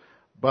service,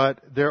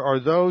 but there are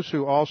those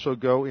who also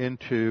go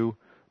into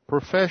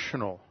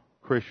professional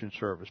Christian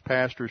service.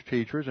 Pastors,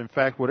 teachers, in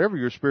fact, whatever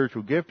your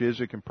spiritual gift is,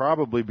 it can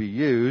probably be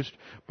used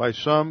by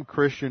some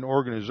Christian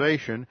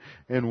organization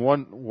in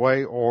one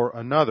way or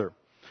another.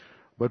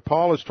 But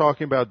Paul is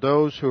talking about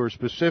those who are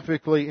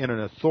specifically in an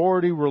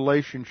authority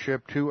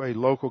relationship to a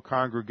local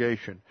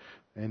congregation.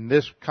 In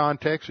this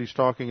context, he's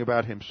talking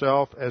about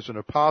himself as an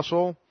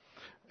apostle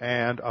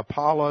and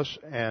Apollos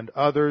and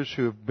others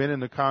who have been in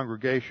the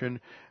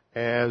congregation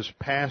as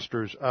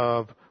pastors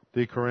of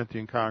the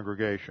Corinthian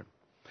congregation.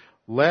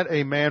 Let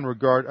a man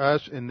regard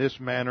us in this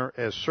manner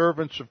as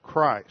servants of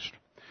Christ.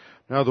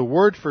 Now, the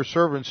word for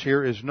servants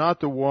here is not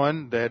the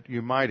one that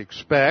you might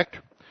expect.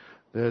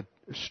 The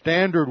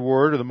standard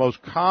word, or the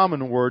most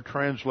common word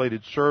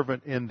translated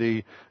servant in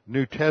the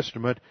New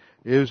Testament,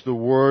 is the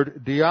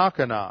word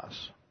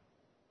diakonos.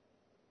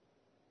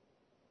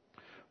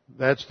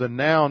 That's the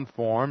noun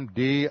form,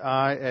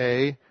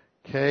 D-I-A-K-O-N-O-S.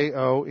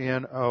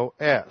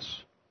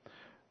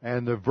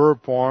 And the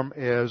verb form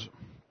is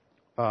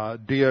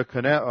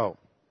diakoneo.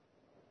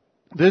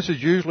 This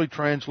is usually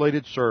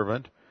translated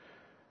servant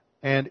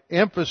and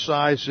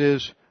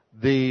emphasizes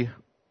the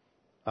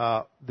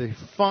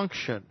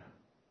function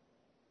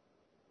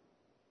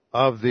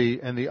of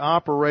the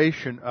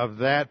operation of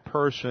that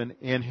person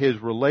in his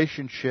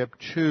relationship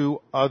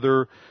to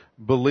other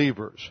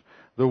believers.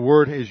 The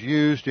word is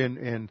used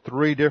in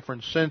three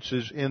different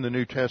senses in the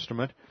New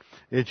Testament.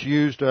 It's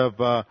used of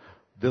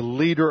the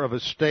leader of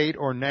a state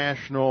or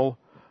national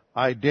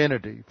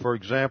identity. For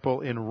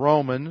example, in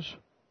Romans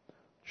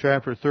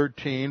chapter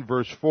 13,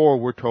 verse 4,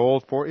 we're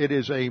told, "For it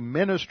is a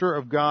minister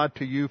of God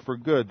to you for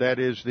good." That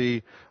is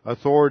the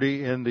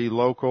authority in the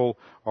local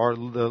or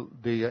in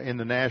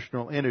the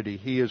national entity.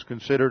 He is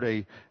considered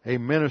a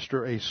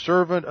minister, a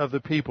servant of the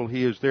people.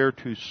 He is there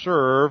to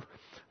serve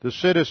the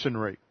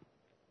citizenry.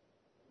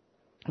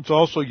 It's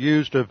also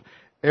used of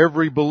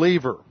every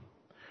believer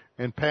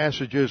in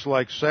passages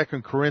like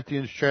 2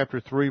 Corinthians chapter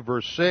 3,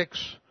 verse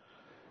 6,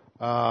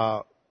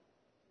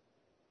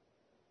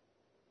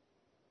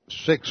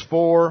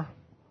 6:4,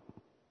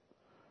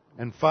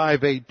 and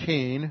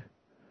 5:18.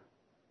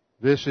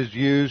 This is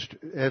used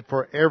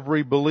for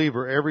every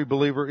believer,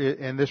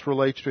 and this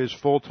relates to his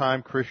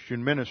full-time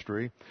Christian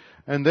ministry.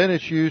 And then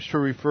it's used to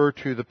refer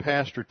to the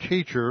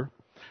pastor-teacher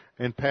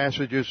in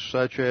passages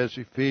such as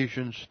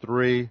Ephesians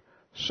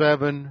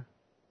 3:7,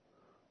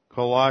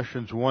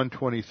 Colossians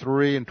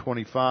 1:23 and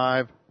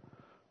 25,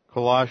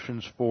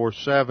 Colossians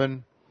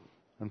 4:7,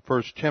 and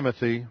 1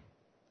 Timothy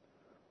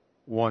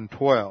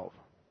 1:12.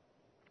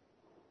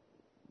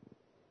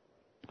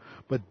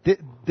 But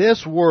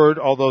this word,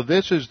 although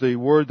this is the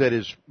word that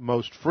is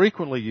most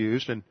frequently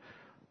used, and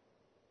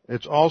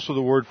it's also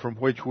the word from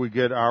which we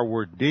get our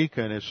word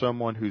deacon, as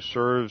someone who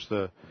serves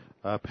the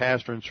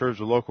pastor and serves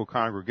the local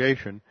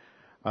congregation,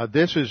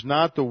 this is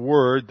not the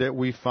word that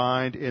we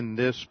find in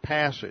this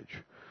passage.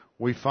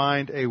 We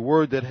find a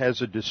word that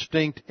has a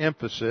distinct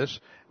emphasis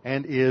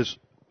and is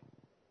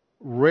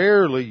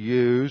rarely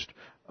used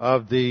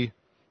of the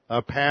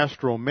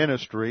pastoral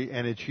ministry,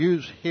 and its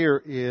use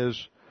here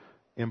is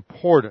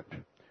important.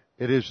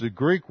 It is the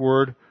Greek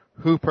word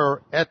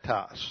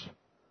huperetos.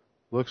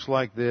 Looks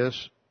like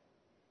this.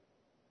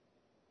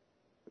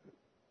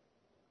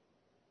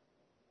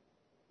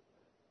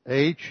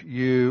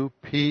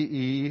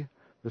 H-U-P-E,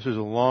 this is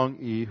a long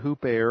E,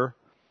 huperetos.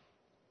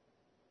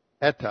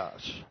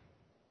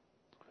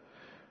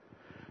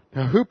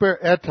 Now,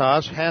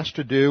 huperetos has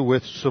to do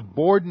with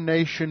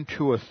subordination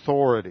to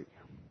authority,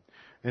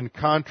 in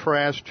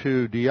contrast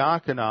to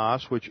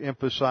diakonos, which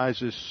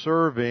emphasizes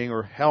serving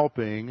or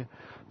helping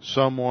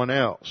someone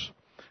else.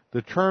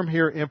 The term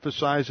here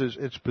emphasizes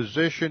its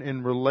position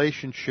in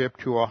relationship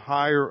to a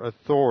higher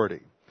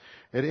authority.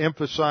 It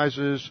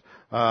emphasizes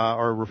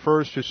or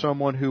refers to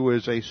someone who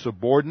is a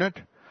subordinate,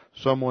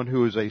 someone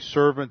who is a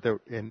servant,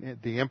 in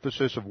the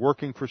emphasis of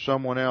working for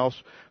someone else,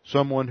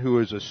 someone who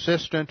is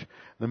assistant.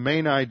 The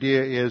main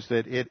idea is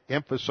that it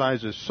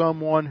emphasizes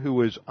someone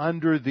who is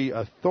under the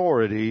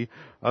authority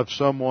of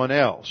someone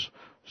else.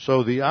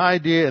 So the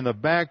idea in the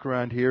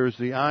background here is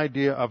the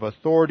idea of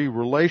authority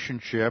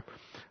relationship,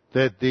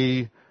 that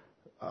the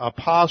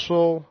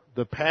apostle,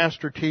 the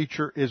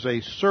pastor-teacher, is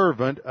a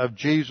servant of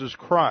Jesus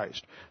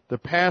Christ. The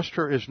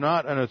pastor is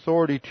not an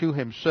authority to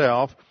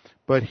himself,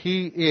 but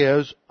he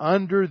is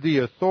under the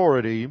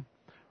authority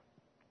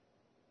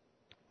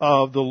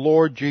of the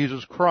Lord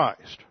Jesus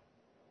Christ.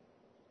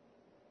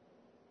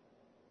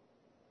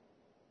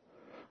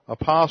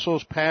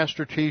 Apostles,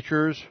 pastor,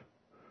 teachers,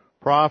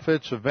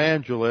 prophets,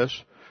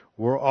 evangelists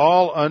were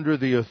all under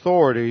the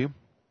authority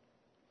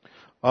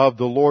of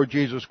the Lord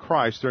Jesus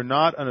Christ. They're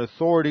not an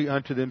authority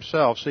unto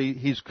themselves. See,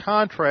 he's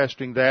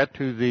contrasting that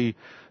to the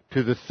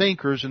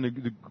thinkers in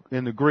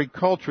the Greek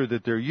culture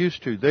that they're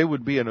used to. They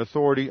would be an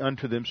authority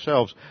unto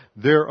themselves.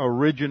 They're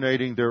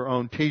originating their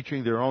own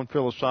teaching, their own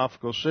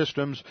philosophical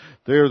systems.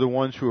 They're the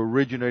ones who are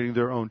originating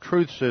their own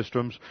truth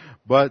systems.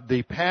 But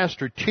the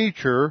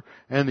pastor-teacher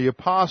and the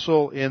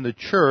apostle in the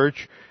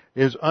church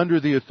is under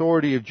the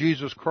authority of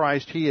Jesus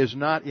Christ, he is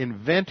not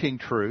inventing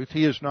truth.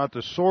 He is not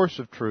the source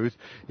of truth.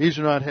 He's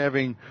not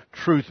having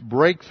truth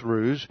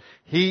breakthroughs.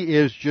 He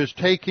is just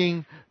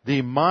taking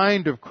the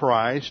mind of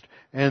Christ,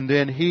 and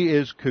then he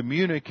is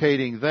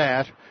communicating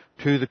that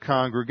to the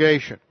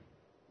congregation.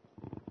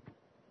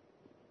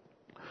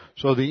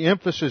 So the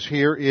emphasis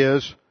here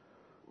is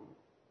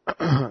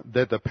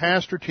that the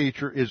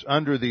pastor-teacher is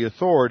under the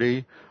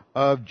authority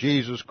of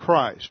Jesus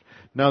Christ.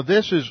 Now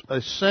this is a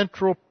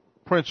central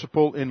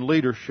principle in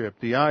leadership,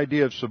 the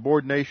idea of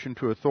subordination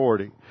to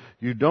authority.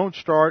 You don't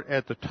start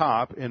at the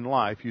top in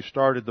life, you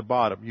start at the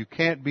bottom. You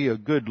can't be a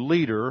good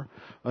leader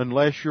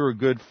unless you're a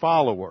good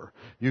follower.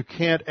 You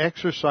can't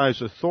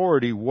exercise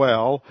authority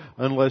well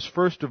unless,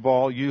 first of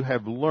all, you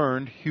have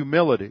learned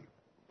humility.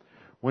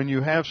 When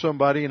you have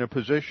somebody in a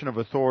position of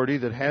authority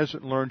that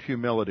hasn't learned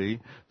humility,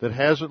 that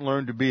hasn't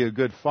learned to be a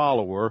good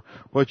follower,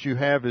 what you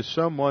have is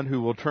someone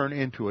who will turn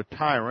into a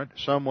tyrant,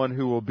 someone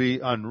who will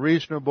be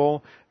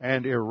unreasonable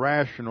and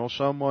irrational,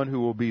 someone who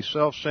will be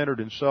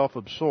self-centered and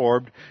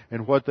self-absorbed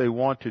in what they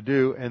want to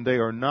do, and they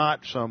are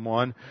not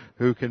someone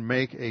who can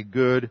make a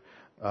good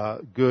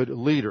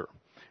leader.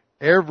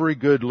 Every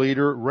good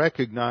leader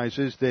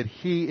recognizes that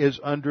he is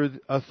under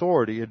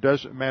authority. It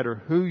doesn't matter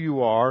who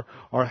you are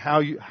or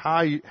how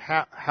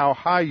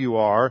high you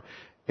are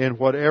in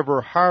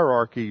whatever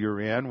hierarchy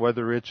you're in,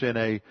 whether it's in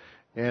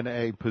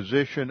a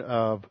position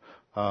of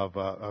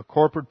a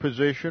corporate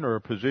position or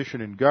a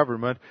position in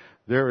government.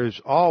 There is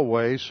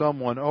always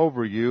someone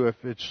over you if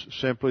it's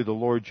simply the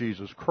Lord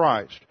Jesus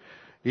Christ.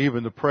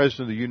 Even the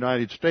President of the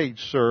United States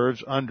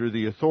serves under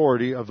the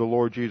authority of the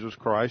Lord Jesus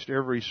Christ.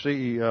 Every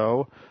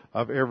CEO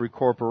of every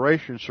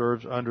corporation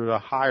serves under a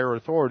higher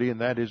authority,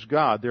 and that is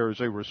God. There is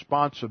a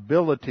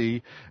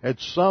responsibility at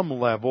some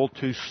level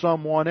to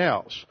someone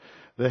else.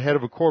 The head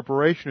of a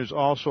corporation is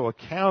also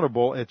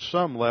accountable at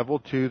some level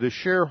to the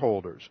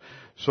shareholders.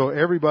 So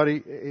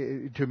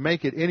everybody, to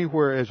make it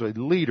anywhere as a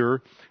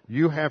leader,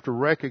 you have to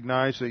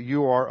recognize that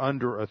you are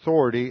under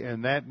authority,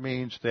 and that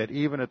means that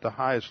even at the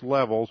highest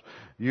levels,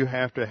 you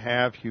have to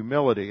have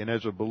humility. And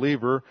as a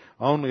believer,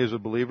 only as a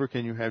believer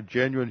can you have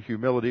genuine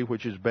humility,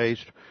 which is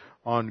based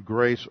on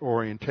grace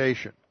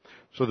orientation.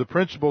 So the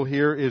principle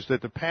here is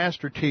that the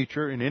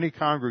pastor-teacher in any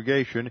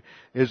congregation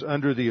is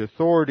under the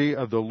authority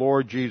of the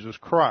Lord Jesus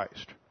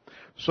Christ.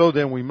 So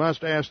then we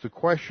must ask the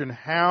question,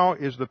 how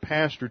is the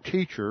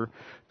pastor-teacher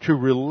to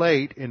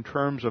relate in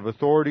terms of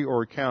authority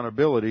or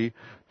accountability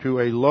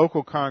to a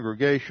local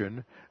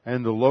congregation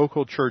and the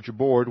local church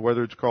board,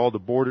 whether it's called the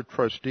board of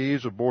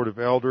trustees, a board of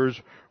elders,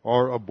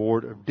 or a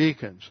board of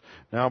deacons?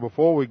 Now,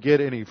 before we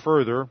get any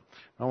further,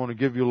 I want to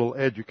give you a little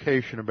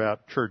education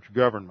about church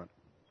government.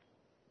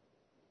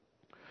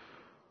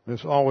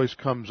 This always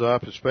comes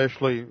up,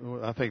 especially,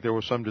 I think there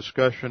was some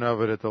discussion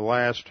of it at the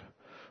last,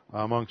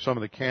 among some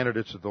of the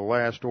candidates at the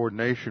last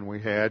ordination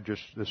we had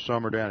just this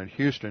summer down in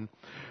Houston.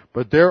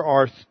 But there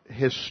are,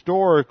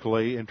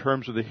 historically, in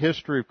terms of the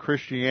history of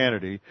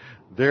Christianity,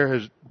 there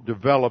has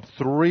developed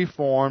three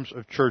forms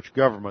of church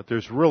government.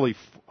 There's really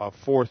a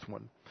fourth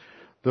one.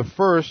 The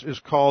first is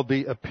called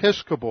the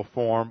Episcopal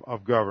form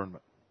of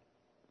government.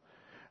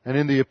 And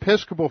in the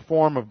Episcopal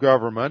form of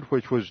government,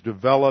 which was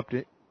developed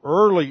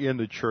early in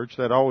the church,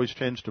 that always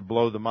tends to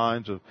blow the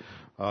minds of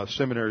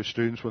seminary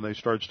students when they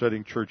start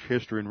studying church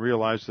history and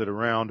realize that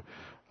around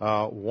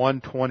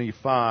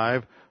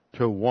 125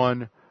 to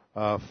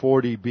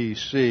 140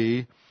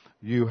 BC,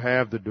 you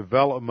have the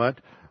development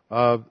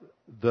of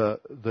the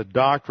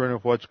doctrine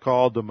of what's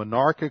called the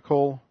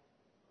monarchical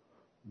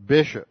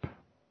bishop.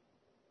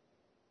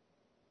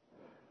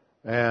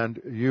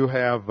 And you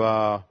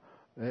have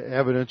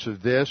evidence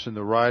of this in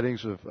the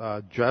writings of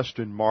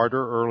Justin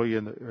Martyr early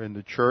in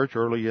the church,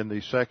 early in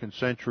the 2nd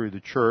century of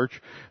the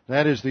church.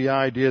 That is the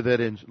idea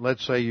that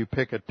let's say you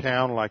pick a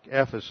town like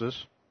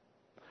Ephesus,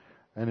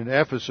 and in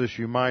Ephesus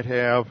you might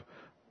have,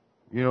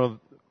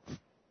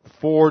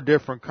 4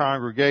 different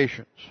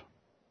congregations.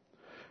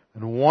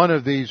 And one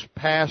of these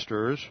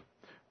pastors,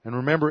 and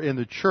remember in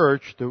the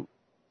church,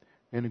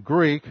 in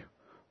Greek,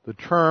 the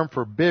term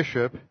for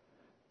bishop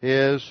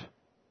is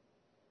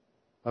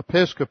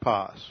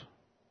episkopos.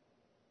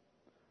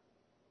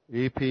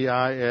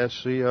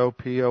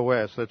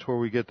 Episkopos. That's where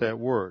we get that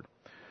word.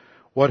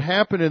 What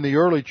happened in the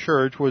early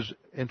church was,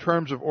 in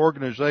terms of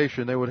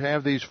organization, they would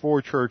have these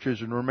 4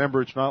 churches, and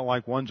remember, it's not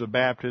like one's a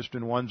Baptist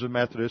and one's a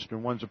Methodist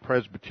and one's a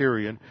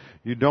Presbyterian.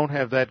 You don't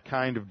have that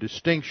kind of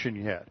distinction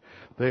yet.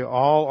 They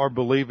all are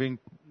believing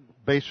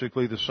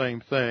basically the same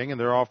thing, and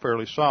they're all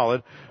fairly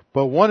solid.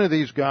 But one of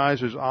these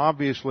guys is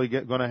obviously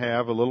going to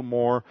have a little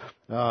more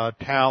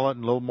talent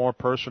and a little more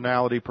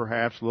personality,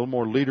 perhaps, a little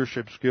more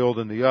leadership skill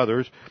than the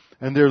others.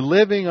 And they're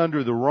living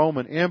under the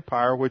Roman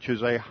Empire, which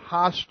is a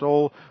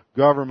hostile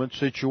government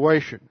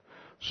situation.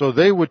 So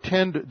they would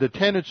the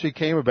tendency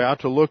came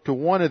about to look to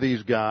one of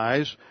these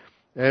guys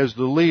as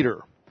the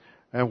leader.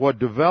 And what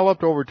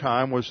developed over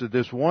time was that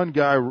this one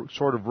guy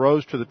sort of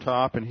rose to the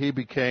top, and he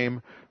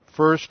became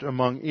first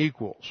among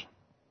equals.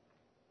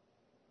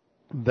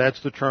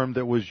 That's the term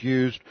that was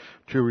used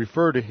to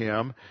refer to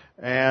him.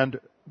 And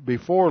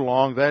before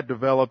long, that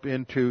developed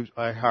into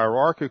a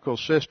hierarchical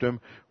system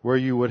where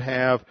you would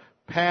have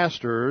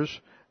pastors,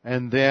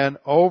 and then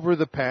over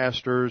the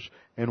pastors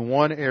in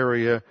one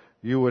area,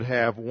 you would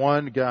have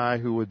one guy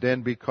who would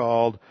then be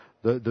called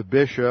the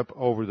bishop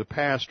over the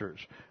pastors.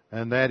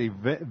 And that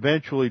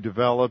eventually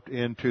developed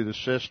into the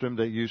system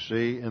that you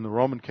see in the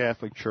Roman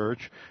Catholic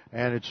Church,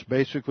 and it's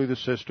basically the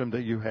system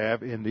that you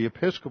have in the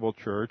Episcopal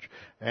Church,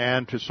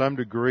 and to some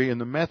degree in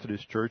the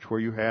Methodist Church, where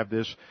you have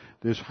this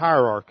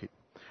hierarchy.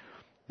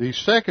 The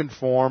second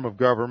form of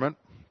government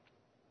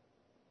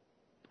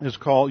is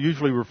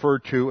usually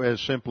referred to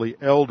as simply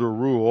elder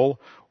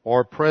rule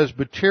or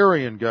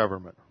Presbyterian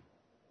government.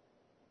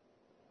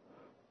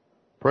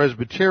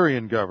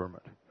 Presbyterian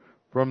government,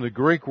 from the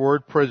Greek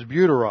word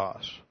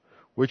presbyteros,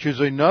 which is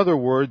another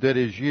word that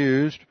is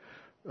used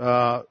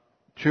to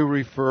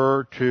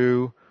refer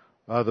to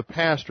the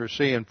pastor.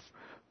 See, in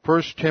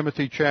 1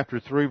 Timothy chapter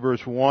 3,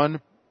 verse 1,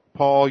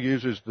 Paul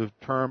uses the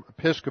term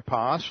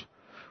episkopos,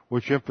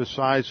 which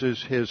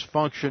emphasizes his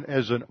function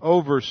as an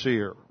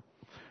overseer.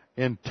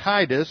 In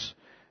Titus,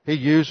 he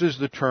uses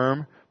the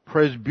term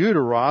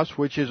presbyteros,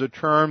 which is a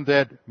term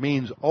that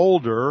means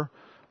older.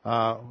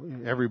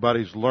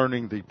 Everybody's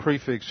learning the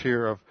prefix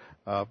here of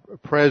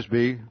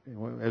presby,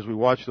 as we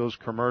watch those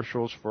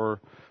commercials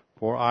for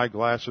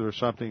eyeglasses or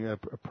something,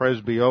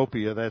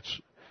 presbyopia, that's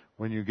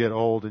when you get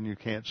old and you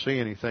can't see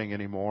anything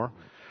anymore.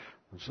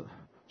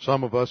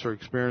 Some of us are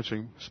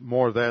experiencing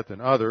more of that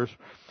than others.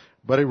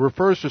 But it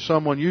refers to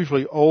someone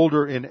usually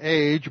older in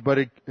age, but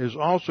it is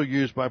also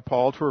used by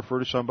Paul to refer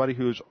to somebody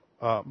who is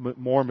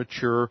more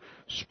mature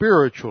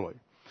spiritually.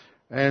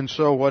 And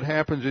so what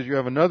happens is you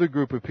have another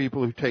group of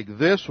people who take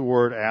this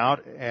word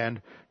out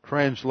and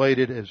translate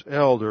it as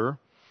elder,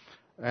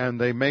 and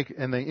they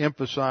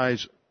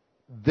emphasize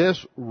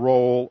this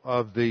role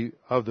of the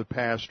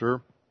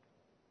pastor.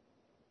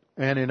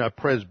 And in a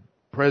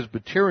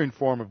Presbyterian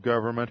form of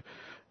government,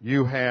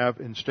 you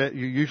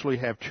usually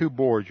have two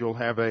boards. You'll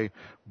have a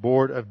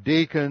board of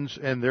deacons,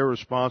 and they're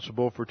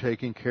responsible for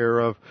taking care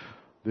of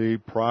the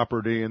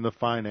property and the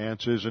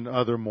finances and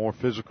other more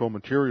physical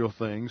material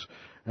things.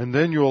 And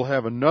then you'll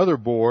have another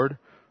board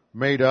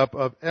made up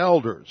of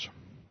elders.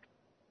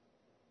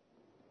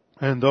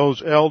 And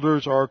those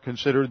elders are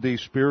considered the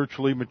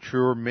spiritually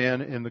mature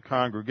men in the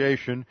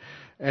congregation,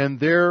 and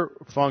their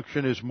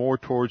function is more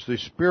towards the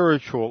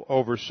spiritual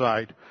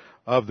oversight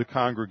of the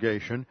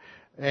congregation.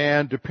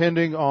 And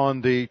depending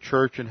on the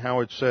church and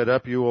how it's set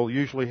up, you will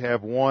usually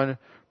have one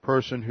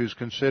person who's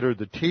considered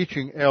the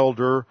teaching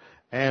elder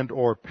and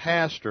or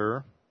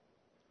pastor,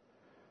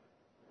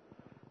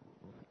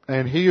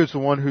 and he is the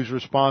one who's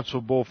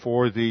responsible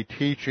for the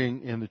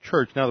teaching in the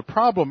church. Now, the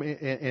problem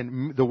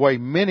in the way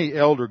many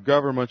elder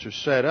governments are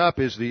set up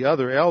is the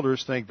other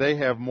elders think they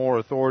have more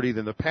authority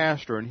than the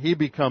pastor, and he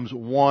becomes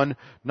one,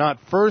 not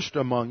first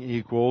among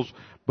equals,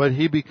 but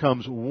he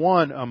becomes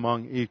one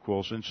among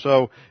equals. And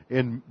so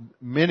in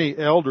many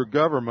elder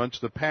governments,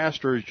 the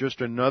pastor is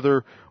just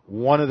another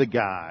one of the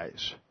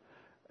guys.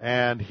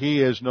 And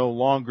he is no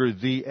longer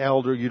the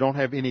elder. You don't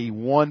have any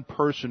one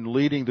person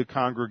leading the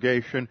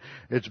congregation.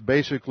 It's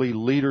basically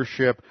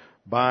leadership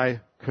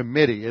by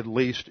committee, at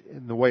least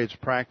in the way it's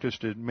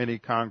practiced in many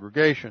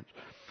congregations.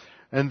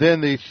 And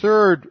then the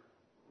third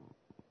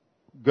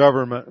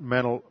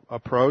governmental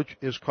approach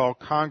is called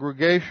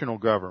congregational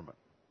government.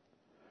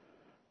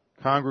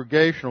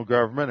 Congregational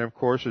government, of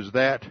course, as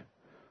that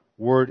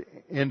word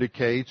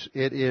indicates,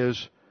 it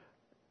is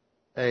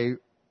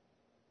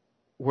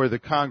where the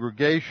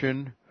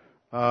congregation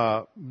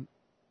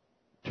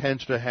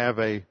tends to have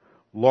a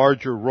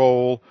larger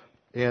role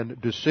in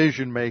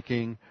decision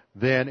making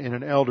than in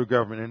an elder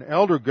government. In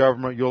elder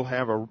government, you'll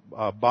have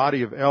a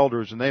body of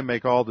elders, and they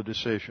make all the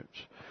decisions.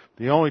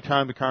 The only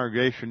time the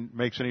congregation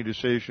makes any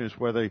decision is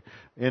where they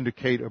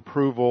indicate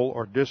approval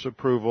or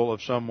disapproval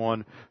of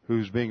someone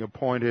who's being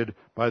appointed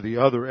by the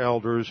other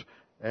elders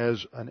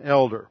as an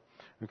elder.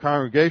 In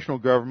congregational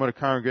government, a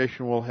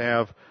congregation will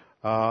have,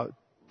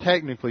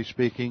 technically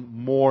speaking,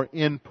 more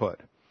input.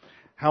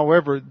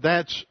 However,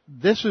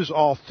 this is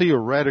all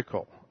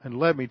theoretical. And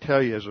let me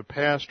tell you, as a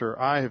pastor,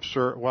 I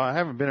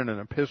haven't been in an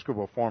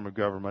Episcopal form of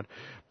government,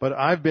 but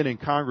I've been in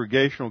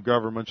congregational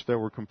governments that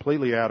were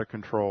completely out of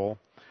control.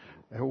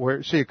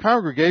 A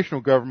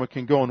congregational government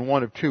can go in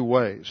one of two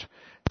ways.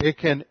 It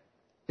can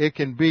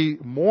be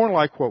more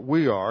like what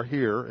we are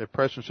here at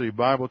Preston City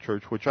Bible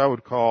Church, which I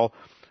would call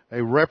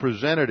a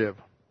representative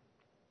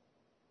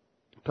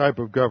type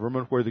of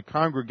government, where the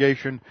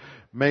congregation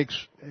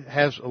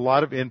has a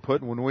lot of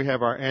input. And when we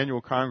have our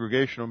annual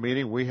congregational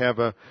meeting, we have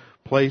a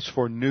place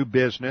for new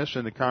business,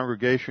 and the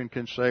congregation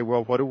can say,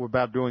 well, what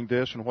about doing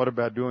this and what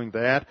about doing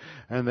that?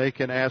 And they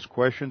can ask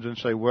questions and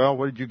say, well,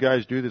 what did you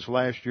guys do this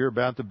last year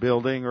about the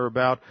building or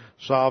about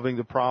solving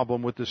the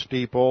problem with the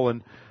steeple?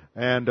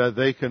 And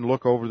they can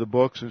look over the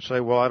books and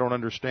say, well, I don't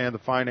understand the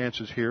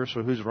finances here,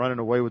 so who's running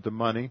away with the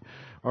money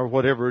or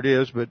whatever it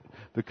is. But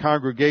the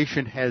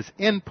congregation has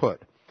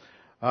input.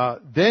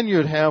 Then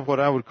you'd have what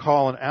I would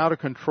call an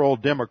out-of-control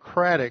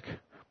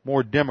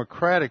more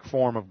democratic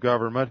form of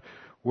government,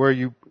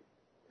 where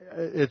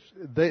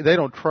they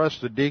don't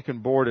trust the deacon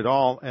board at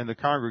all, and the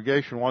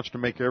congregation wants to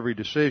make every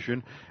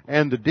decision,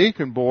 and the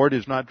deacon board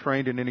is not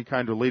trained in any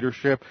kind of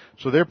leadership,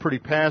 so they're pretty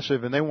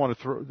passive, and they want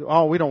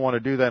to we don't want to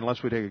do that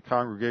unless we take a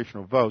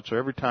congregational vote. So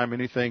every time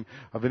anything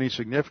of any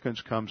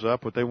significance comes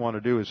up, what they want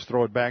to do is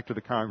throw it back to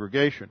the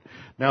congregation.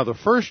 Now, the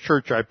first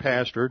church I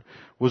pastored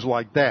was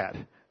like that.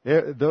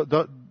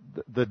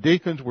 The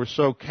deacons were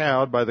so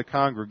cowed by the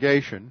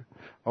congregation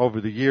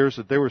over the years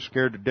that they were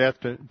scared to death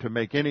to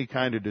make any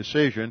kind of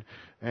decision,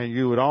 and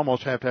you would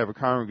almost have to have a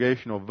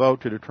congregational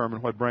vote to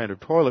determine what brand of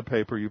toilet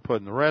paper you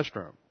put in the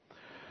restroom.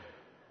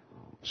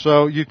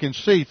 So you can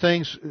see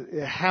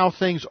how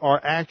things are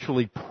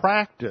actually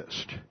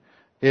practiced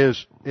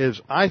is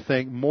I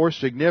think more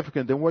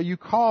significant than what you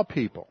call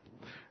people.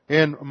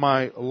 In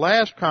my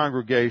last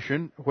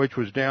congregation, which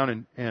was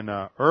down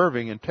in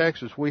Irving in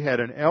Texas, we had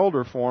an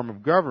elder form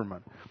of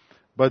government.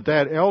 But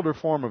that elder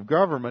form of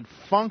government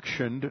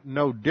functioned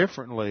no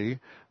differently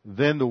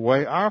than the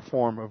way our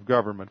form of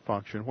government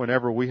functioned.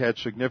 Whenever we had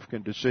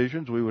significant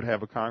decisions, we would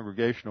have a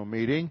congregational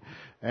meeting,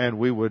 and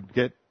we would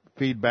get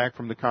feedback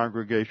from the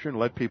congregation,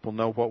 let people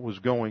know what was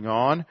going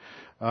on.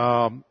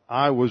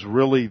 I was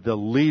really the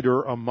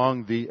leader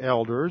among the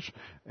elders,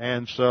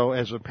 and so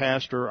as a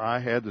pastor, I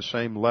had the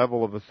same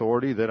level of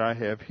authority that I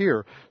have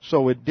here.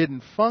 So it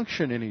didn't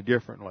function any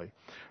differently.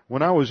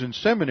 When I was in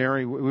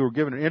seminary, we were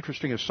given an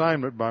interesting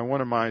assignment by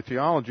one of my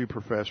theology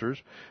professors,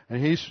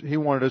 and he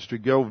wanted us to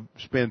go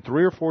spend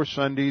 3 or 4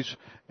 Sundays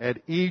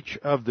at each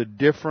of the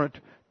different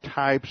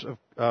types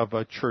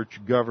of church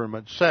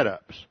government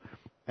setups.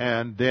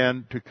 And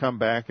then to come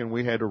back, and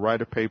we had to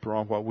write a paper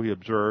on what we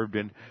observed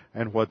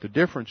and what the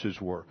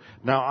differences were.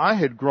 Now, I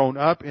had grown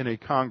up in a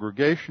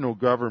congregational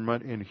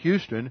government in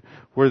Houston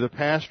where the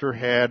pastor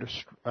had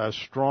a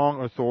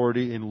strong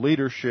authority in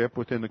leadership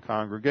within the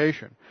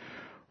congregation.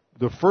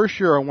 The first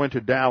year I went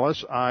to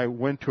Dallas, I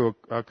went to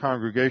a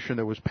congregation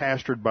that was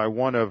pastored by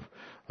one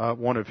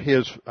of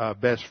his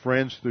best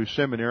friends through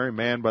seminary, a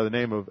man by the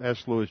name of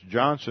S. Lewis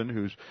Johnson,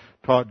 who's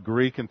taught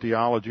Greek and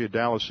theology at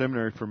Dallas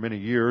Seminary for many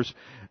years.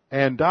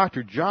 And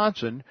Dr.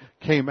 Johnson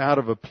came out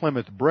of a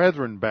Plymouth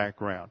Brethren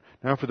background.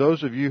 Now, for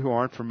those of you who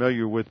aren't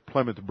familiar with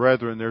Plymouth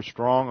Brethren, they're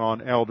strong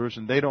on elders,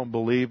 and they don't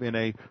believe in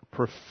a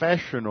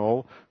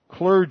professional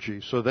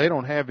clergy, so they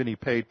don't have any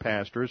paid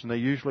pastors, and they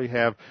usually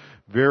have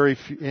very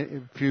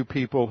few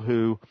people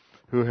who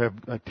have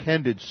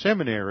attended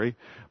seminary,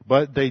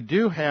 but they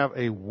do have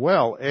a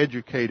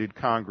well-educated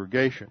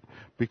congregation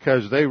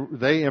because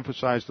they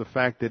emphasize the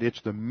fact that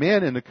it's the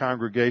men in the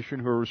congregation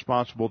who are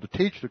responsible to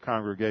teach the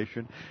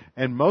congregation,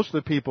 and most of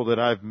the people that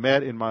I've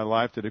met in my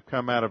life that have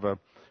come out of a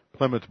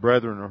Plymouth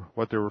Brethren, or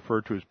what they're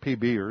referred to as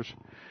PBers,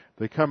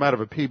 they come out of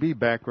a PB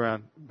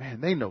background,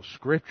 man, they know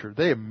Scripture.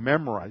 They have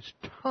memorized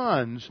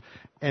tons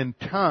and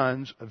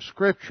tons of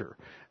Scripture.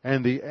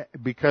 And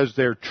because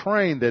they're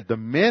trained that the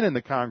men in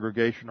the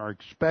congregation are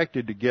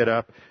expected to get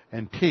up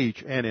and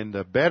teach, and in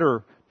the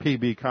better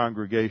PB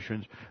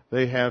congregations,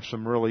 they have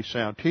some really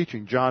sound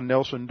teaching. John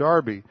Nelson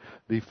Darby,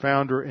 the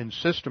founder and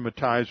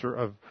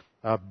systematizer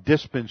of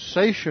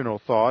dispensational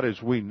thought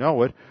as we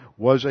know it,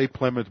 was a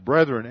Plymouth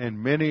Brethren, and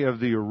many of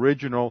the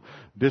original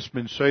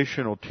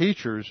dispensational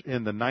teachers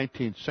in the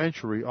 19th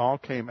century all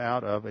came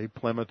out of a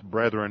Plymouth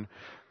Brethren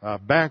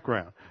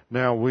background.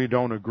 Now, we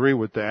don't agree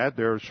with that.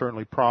 There are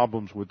certainly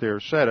problems with their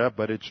setup,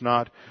 but it's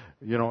not,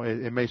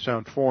 it may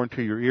sound foreign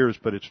to your ears,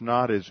 but it's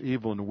not as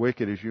evil and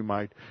wicked as you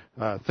might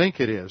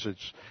think it is.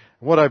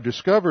 What I've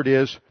discovered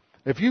is,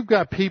 if you've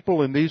got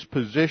people in these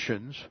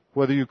positions,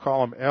 whether you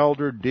call them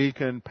elder,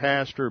 deacon,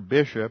 pastor,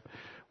 bishop,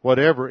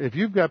 whatever, if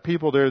you've got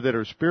people there that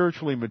are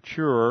spiritually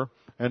mature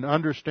and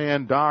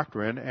understand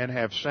doctrine and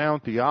have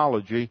sound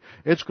theology,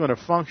 it's going to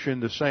function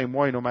the same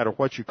way no matter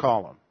what you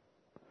call them.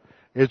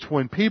 It's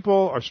when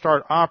people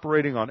start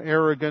operating on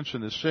arrogance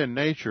and the sin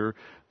nature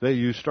that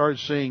you start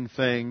seeing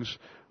things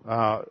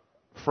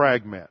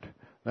fragment.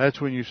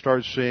 That's when you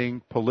start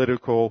seeing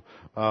political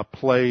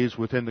plays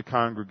within the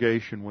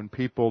congregation, when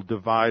people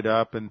divide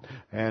up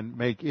and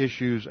make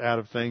issues out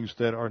of things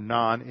that are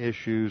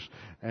non-issues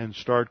and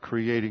start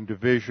creating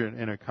division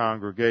in a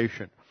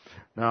congregation.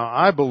 Now,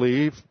 I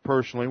believe,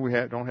 personally, we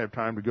don't have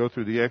time to go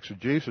through the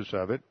exegesis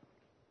of it,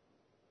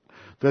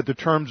 that the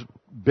terms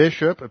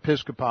bishop,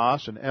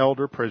 episkopos, and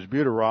elder,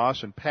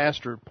 presbyteros, and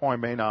pastor,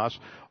 poimenos,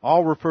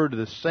 all refer to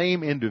the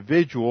same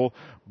individual,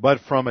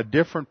 but from a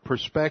different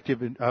perspective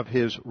of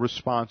his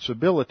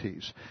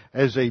responsibilities.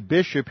 As a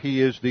bishop,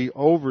 he is the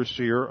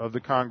overseer of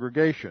the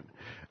congregation.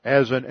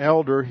 As an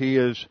elder, he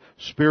is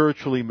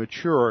spiritually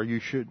mature.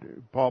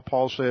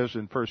 Paul says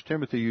in 1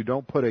 Timothy, you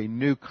don't put a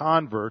new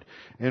convert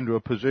into a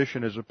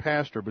position as a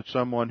pastor, but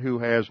someone who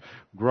has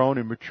grown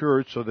and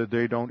matured so that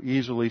they don't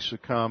easily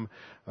succumb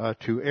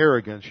to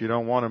arrogance. You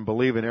don't want them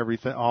believing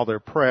everything, all their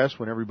press,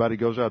 when everybody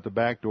goes out the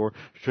back door,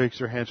 shakes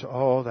their hands,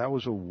 oh, that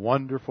was a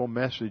wonderful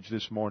message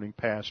this morning,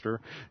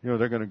 Pastor.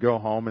 They're going to go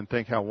home and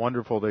think how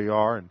wonderful they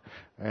are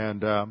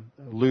and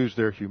lose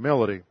their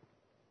humility.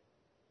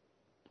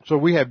 So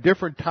we have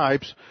different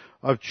types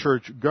of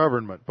church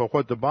government. But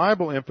what the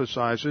Bible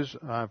emphasizes,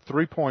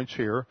 3 points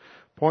here.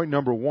 Point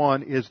number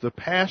 1 is the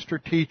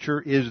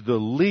pastor-teacher is the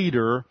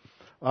leader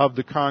of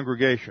the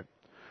congregation.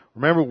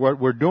 Remember, what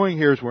we're doing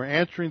here is we're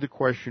answering the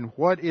question,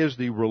 what is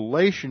the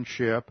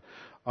relationship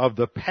of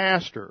the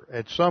pastor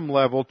at some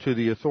level to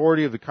the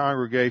authority of the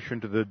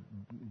congregation, to the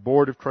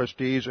board of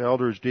trustees,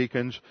 elders,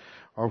 deacons,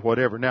 or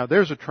whatever. Now,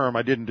 there's a term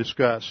I didn't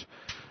discuss.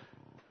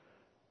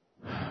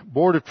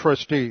 Board of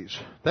trustees.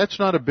 That's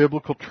not a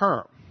biblical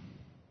term.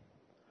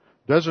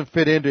 Doesn't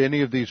fit into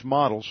any of these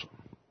models.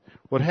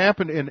 What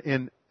happened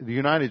in the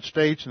United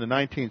States in the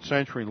 19th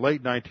century,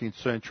 late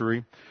 19th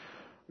century,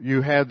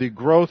 you had the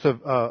growth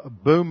of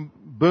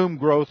boom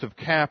growth of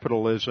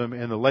capitalism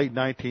in the late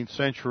 19th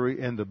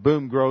century and the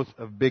boom growth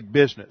of big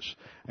business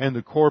and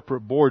the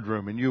corporate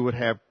boardroom. And you would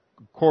have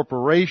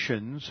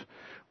corporations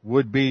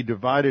would be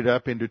divided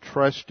up into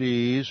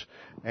trustees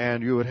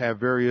and you would have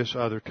various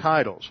other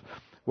titles.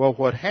 Well,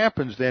 what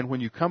happens then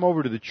when you come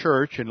over to the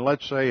church and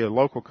let's say a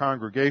local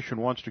congregation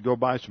wants to go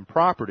buy some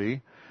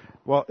property,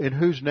 well, in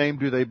whose name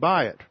do they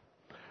buy it?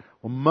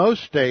 Well,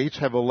 most states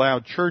have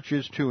allowed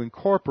churches to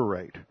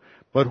incorporate.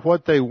 But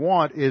what they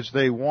want is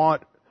remember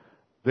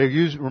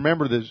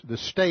the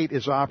state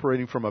is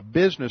operating from a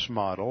business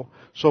model,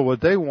 so what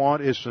they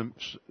want is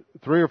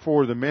 3 or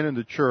 4 of the men in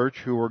the church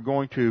who are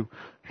going to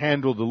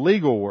handle the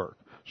legal work.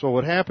 So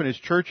what happened is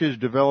churches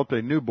developed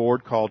a new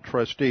board called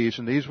trustees,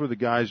 and these were the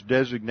guys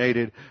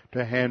designated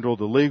to handle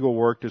the legal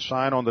work, to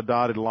sign on the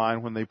dotted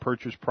line when they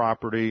purchased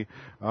property,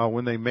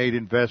 when they made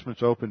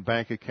investments, opened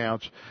bank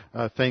accounts,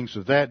 things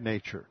of that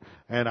nature.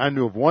 And I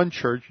knew of one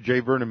church, J.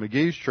 Vernon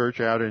McGee's church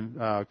out in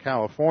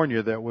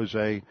California, that was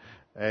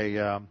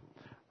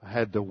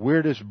had the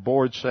weirdest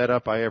board set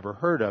up I ever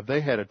heard of.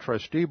 They had a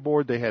trustee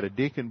board, they had a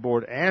deacon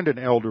board, and an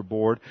elder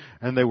board,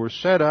 and they were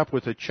set up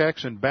with the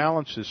checks and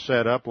balances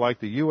set up like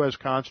the U.S.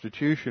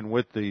 Constitution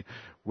with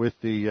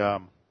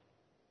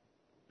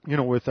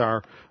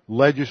our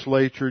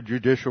legislature,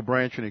 judicial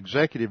branch, and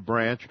executive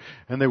branch,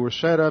 and they were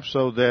set up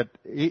so that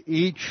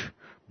each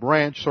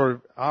branch sort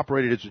of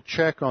operated as a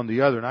check on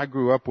the other. And I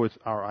grew up with,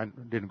 or I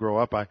didn't grow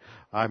up,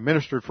 I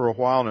ministered for a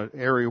while in an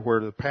area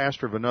where the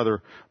pastor of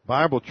another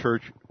Bible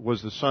church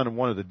was the son of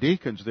one of the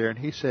deacons there, and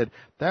he said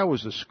that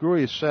was the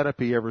screwiest setup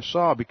he ever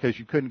saw because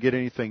you couldn't get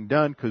anything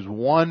done because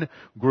one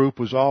group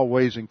was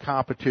always in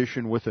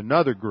competition with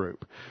another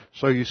group.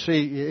 So you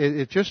see,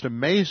 it's just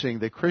amazing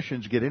that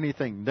Christians get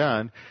anything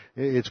done.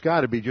 It's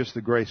got to be just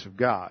the grace of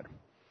God.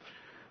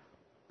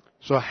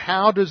 So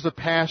how does the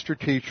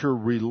pastor-teacher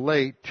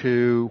relate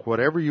to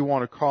whatever you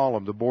want to call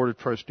them, the board of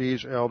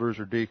trustees, elders,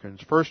 or deacons?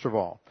 First of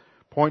all,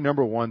 point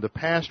number 1, the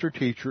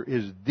pastor-teacher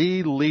is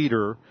the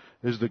leader,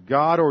 is the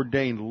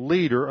God-ordained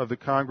leader of the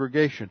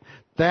congregation.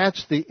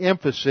 That's the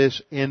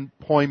emphasis in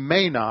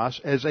poimenos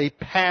as a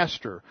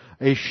pastor,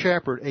 a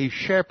shepherd. A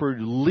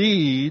shepherd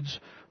leads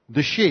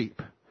the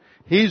sheep.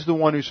 He's the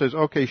one who says,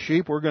 okay,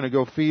 sheep, we're going to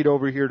go feed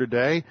over here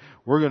today.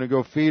 We're going to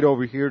go feed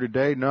over here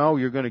today. No,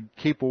 you're going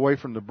to keep away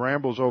from the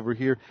brambles over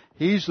here.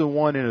 He's the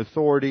one in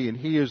authority, and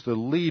he is the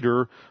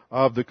leader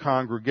of the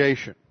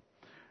congregation.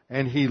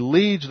 And he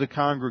leads the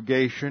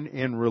congregation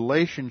in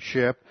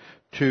relationship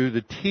to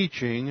the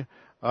teaching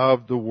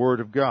of the Word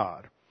of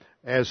God.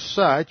 As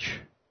such,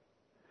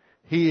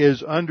 he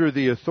is under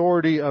the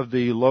authority of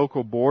the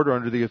local board or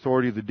under the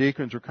authority of the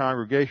deacons or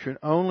congregation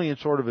only in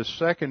sort of a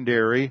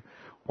secondary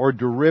or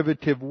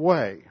derivative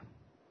way.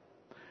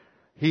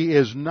 He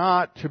is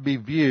not to be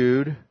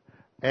viewed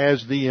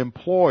as the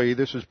employee.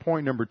 This is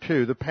point number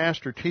 2. The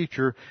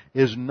pastor-teacher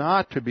is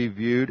not to be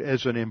viewed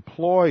as an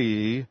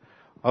employee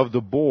of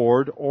the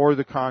board or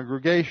the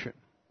congregation.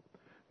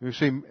 You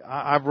see,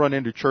 I've run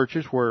into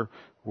churches where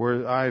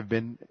I've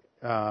been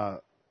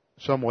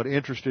somewhat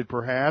interested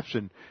perhaps,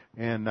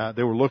 and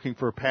they were looking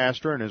for a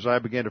pastor, and as I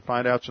began to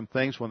find out some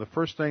things, one of the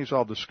first things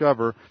I'll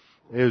discover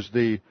is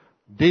the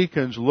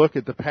deacons look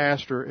at the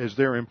pastor as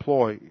their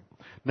employee.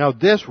 Now,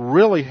 this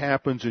really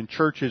happens in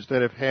churches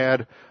that have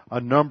had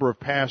a number of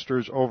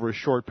pastors over a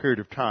short period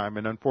of time,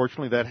 and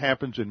unfortunately that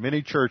happens in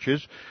many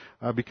churches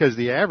because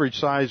the average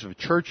size of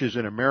churches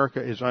in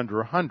America is under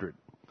 100.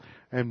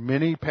 And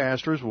many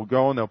pastors will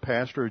go and they'll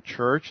pastor a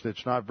church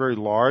that's not very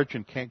large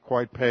and can't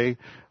quite pay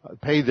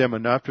them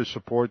enough to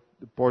support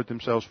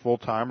themselves full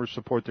time or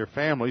support their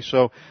family.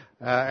 So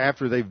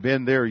after they've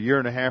been there a year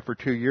and a half or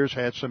 2 years,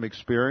 had some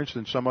experience,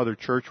 then some other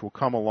church will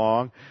come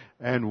along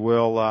and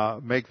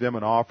will make them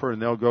an offer, and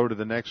they'll go to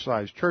the next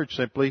size church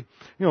simply,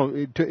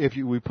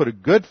 we put a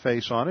good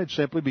face on it,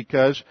 simply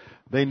because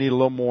they need a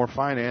little more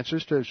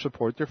finances to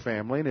support their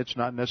family, and it's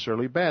not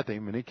necessarily a bad thing.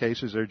 In many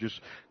cases, they're just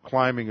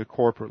climbing a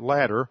corporate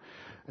ladder.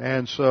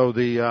 And so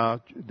the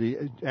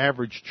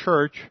average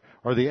church,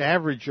 or the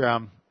average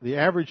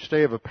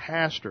stay of a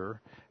pastor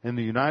in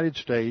the United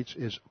States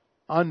is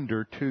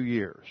under 2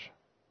 years.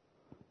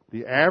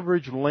 The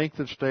average length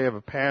of stay of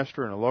a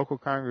pastor in a local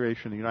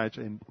congregation in the United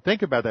States, and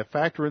think about that,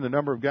 factor in the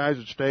number of guys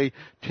that stay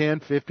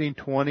 10, 15,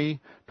 20,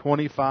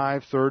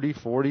 25, 30,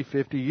 40,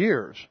 50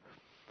 years.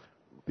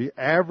 The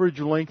average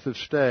length of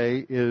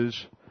stay is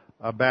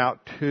about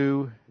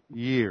 2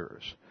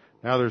 years.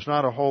 Now, there's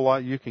not a whole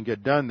lot you can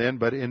get done then,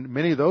 but in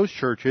many of those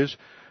churches,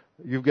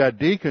 you've got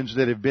deacons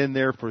that have been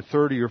there for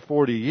 30 or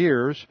 40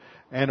 years,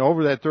 and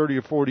over that 30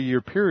 or 40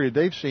 year period,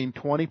 they've seen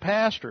 20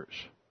 pastors.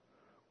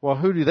 Well,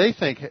 who do they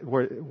think,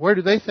 where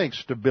do they think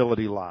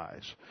stability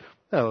lies?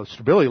 Well,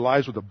 stability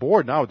lies with the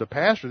board, not with the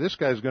pastor. This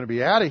guy's going to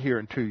be out of here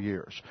in 2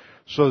 years.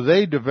 So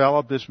they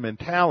develop this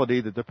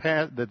mentality that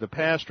the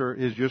pastor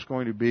is just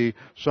going to be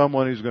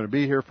someone who's going to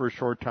be here for a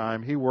short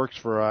time. He works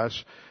for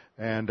us,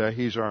 and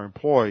he's our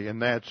employee.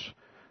 And that's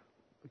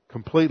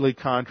completely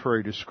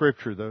contrary to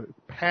Scripture. The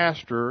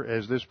pastor,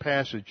 as this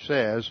passage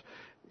says,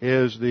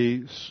 is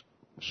the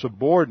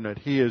subordinate.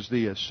 He is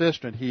the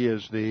assistant. He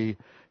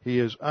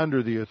is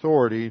under the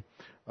authority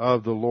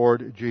of the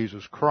Lord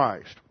Jesus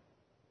Christ.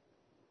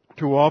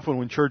 Too often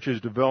when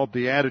churches develop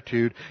the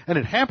attitude, and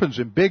it happens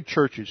in big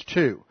churches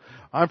too.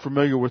 I'm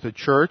familiar with a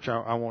church,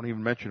 I won't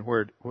even mention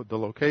what the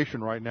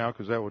location right now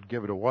because that would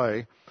give it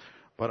away,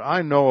 but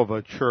I know of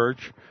a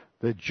church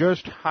that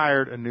just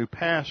hired a new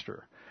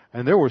pastor.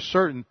 And there were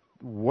certain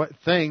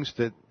things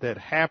that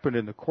happened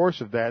in the course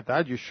of that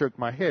I just shook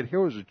my head.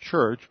 Here was a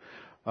church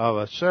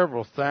of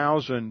several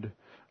thousand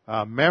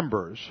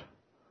members,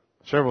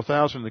 several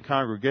thousand in the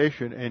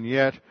congregation, and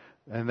yet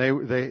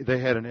they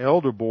had an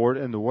elder board,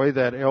 and the way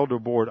that elder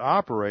board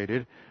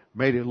operated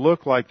made it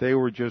look like they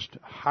were just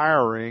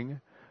hiring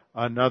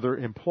another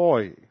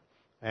employee.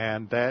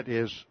 And that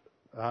is,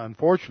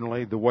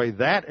 unfortunately, the way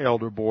that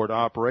elder board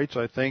operates.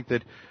 I think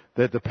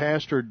that the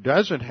pastor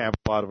doesn't have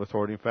a lot of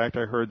authority. In fact,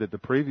 I heard that the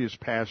previous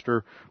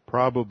pastor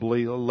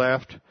probably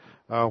left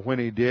when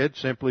he did,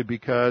 simply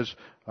because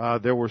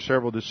there were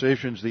several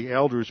decisions the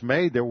elders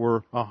made that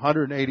were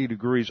 180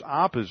 degrees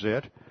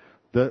opposite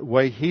the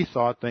way he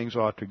thought things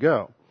ought to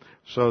go.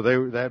 So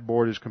that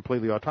board is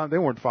completely autonomous. They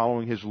weren't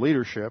following his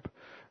leadership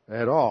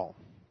at all.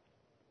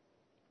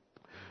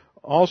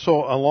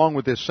 Also, along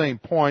with this same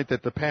point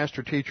that the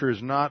pastor-teacher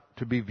is not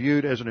to be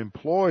viewed as an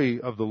employee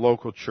of the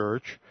local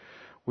church,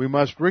 we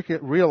must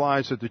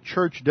realize that the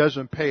church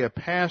doesn't pay a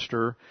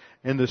pastor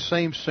in the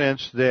same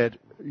sense that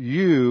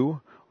you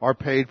are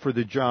paid for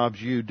the jobs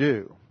you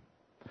do.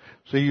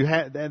 So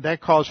that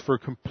calls for a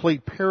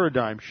complete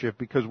paradigm shift,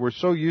 because we're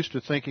so used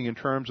to thinking in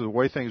terms of the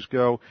way things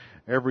go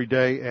every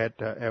day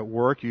at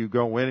work. You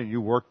go in and you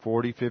work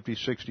 40, 50,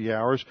 60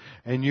 hours,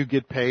 and you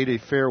get paid a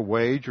fair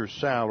wage or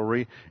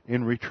salary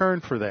in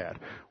return for that.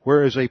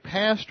 Whereas a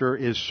pastor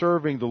is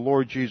serving the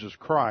Lord Jesus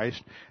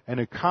Christ, and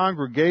a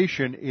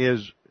congregation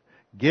is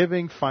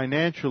giving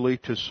financially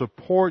to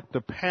support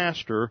the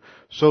pastor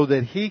so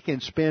that he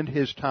can spend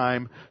his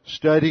time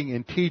studying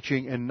and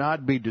teaching and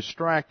not be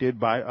distracted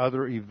by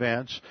other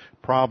events,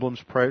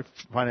 problems,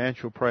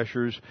 financial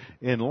pressures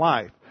in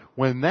life.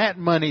 When that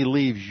money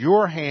leaves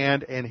your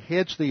hand and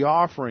hits the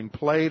offering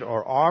plate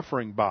or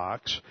offering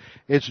box,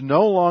 it's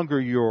no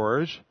longer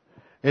yours.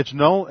 It's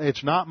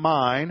not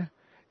mine.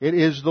 It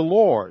is the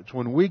Lord's.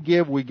 When we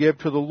give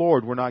to the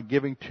Lord. We're not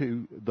giving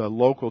to the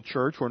local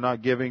church. We're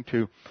not giving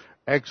to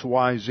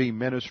XYZ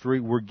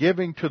ministry. We're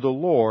giving to the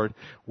Lord.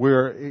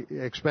 We're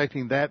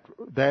expecting that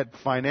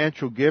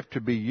financial gift to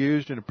be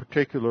used in a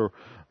particular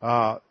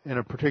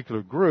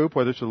group,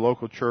 whether it's a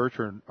local church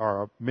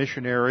or a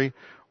missionary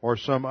or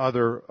some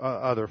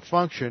other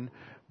function.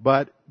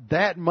 But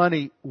that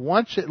money,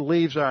 once it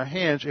leaves our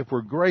hands, if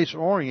we're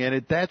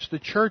grace-oriented, that's the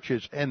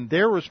church's and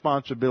their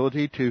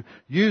responsibility to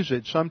use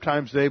it.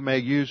 Sometimes they may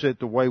use it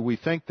the way we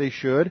think they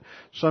should.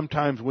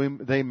 Sometimes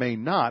they may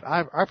not.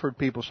 I've heard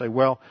people say,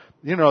 well,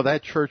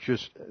 that church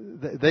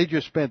they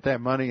just spent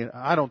that money, and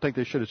I don't think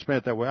they should have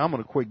spent it that way. I'm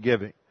going to quit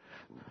giving.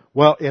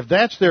 Well, if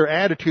that's their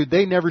attitude,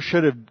 they never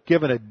should have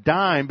given a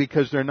dime,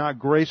 because they're not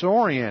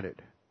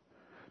grace-oriented.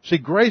 See,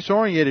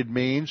 grace-oriented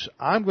means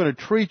I'm going to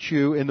treat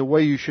you in the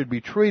way you should be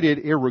treated,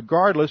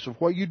 irregardless of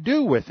what you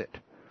do with it.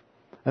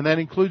 And that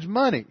includes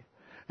money.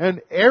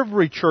 And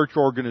every church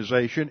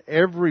organization,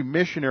 every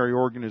missionary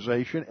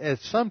organization at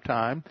some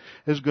time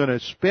is going to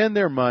spend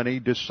their money,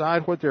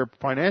 decide what their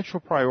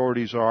financial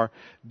priorities are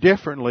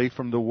differently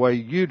from the way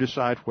you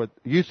decide what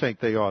you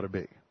think they ought to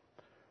be.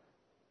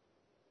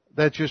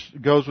 That just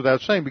goes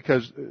without saying,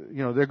 because,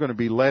 they're going to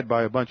be led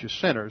by a bunch of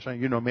sinners.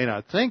 And may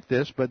not think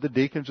this, but the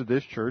deacons of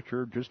this church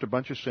are just a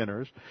bunch of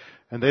sinners,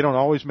 and they don't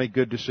always make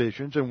good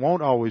decisions and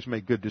won't always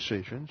make good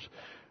decisions.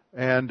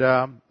 And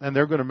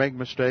they're going to make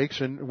mistakes,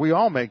 and we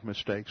all make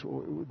mistakes.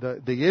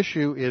 The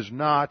issue is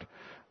not,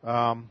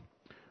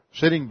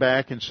 sitting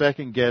back and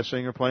second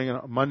guessing or playing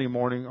a Monday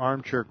morning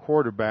armchair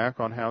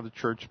quarterback on how the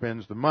church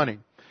spends the money.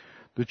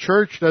 The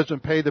church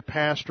doesn't pay the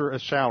pastor a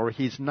salary.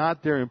 He's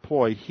not their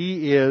employee.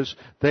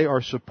 They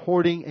are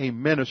supporting a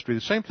ministry.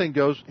 The same thing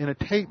goes in a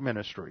tape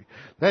ministry.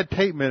 That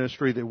tape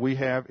ministry that we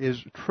have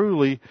is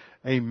truly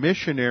a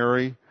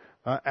missionary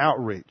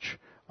outreach.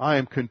 I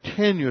am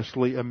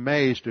continuously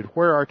amazed at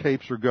where our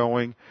tapes are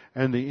going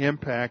and the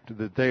impact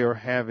that they are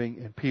having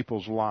in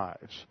people's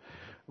lives.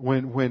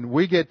 When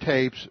we get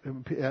tapes,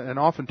 and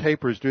often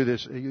tapers do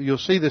this, you'll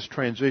see this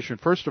transition.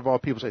 First of all,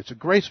 people say, it's a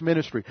grace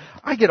ministry.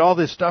 I get all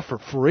this stuff for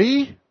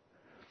free?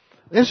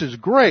 this is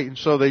great. And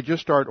so they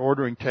just start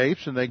ordering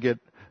tapes, and they get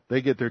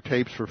their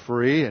tapes for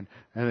free, and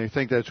they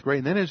think that's great.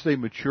 And then as they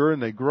mature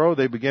and they grow,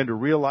 they begin to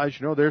realize,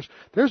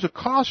 there's a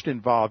cost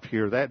involved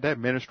here. That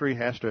ministry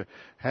has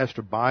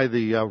to buy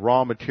the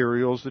raw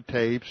materials, the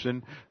tapes,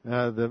 and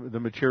the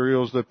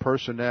materials, the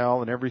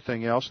personnel, and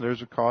everything else. And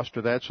there's a cost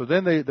to that. So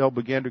then they'll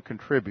begin to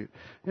contribute.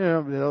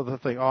 They'll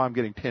think, oh, I'm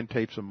getting 10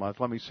 tapes a month.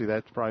 Let me see,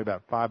 that's probably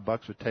about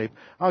 $5 a tape.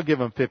 I'll give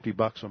them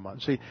 $50 a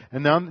month. See,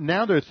 and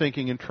now they're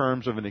thinking in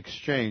terms of an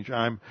exchange.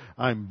 I'm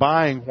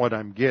buying what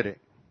I'm getting.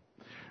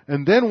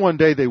 And then one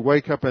day they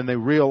wake up and they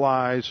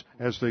realize,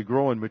 as they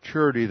grow in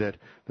maturity, that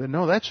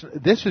no,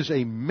 this is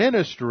a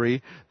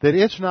ministry, that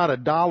it's not a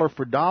dollar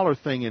for dollar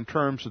thing in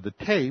terms of the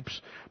tapes,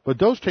 but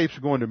those tapes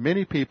are going to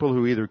many people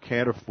who either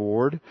can't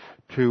afford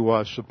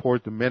to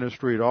support the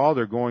ministry at all.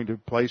 They're going to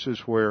places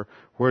where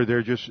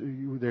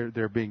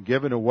they're being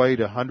given away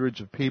to hundreds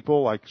of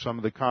people, like some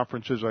of the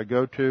conferences I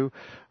go to,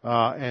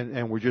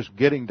 and we're just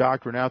getting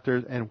doctrine out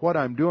there. And what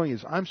I'm doing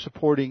is I'm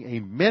supporting a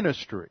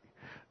ministry.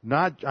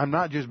 I'm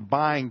not just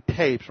buying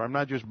tapes, or I'm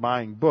not just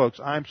buying books,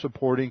 I'm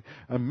supporting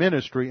a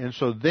ministry. And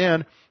so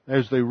then,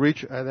 as they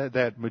reach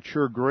that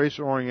mature,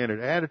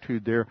 grace-oriented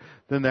attitude there,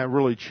 then that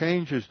really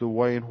changes the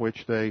way in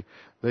which they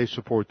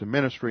support the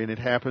ministry. And it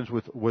happens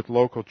with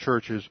local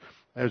churches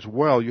as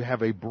well. You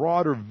have a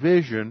broader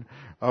vision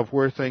of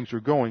where things are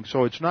going.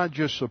 So it's not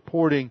just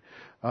supporting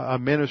a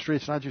ministry.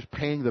 It's not just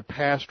paying the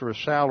pastor a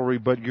salary,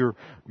 but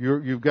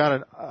you've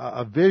got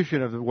a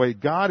vision of the way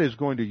God is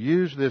going to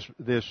use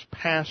this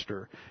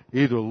pastor,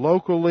 either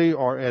locally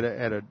or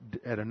at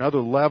another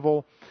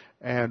level,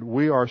 and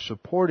we are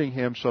supporting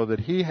him so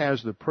that he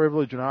has the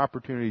privilege and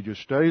opportunity to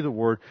study the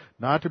Word,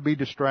 not to be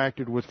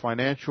distracted with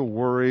financial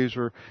worries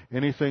or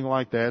anything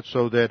like that,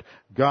 so that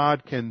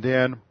God can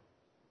then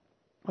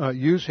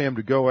use him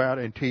to go out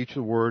and teach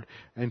the Word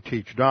and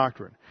teach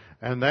doctrine.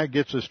 And that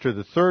gets us to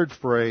the third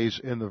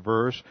phrase in the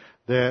verse,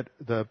 that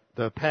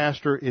the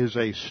pastor is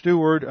a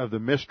steward of the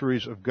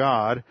mysteries of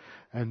God,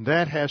 and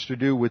that has to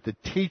do with the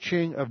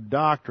teaching of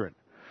doctrine.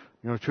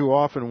 Too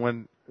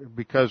often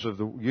because of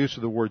the use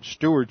of the word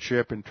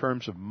stewardship in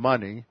terms of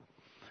money,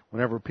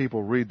 whenever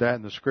people read that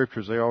in the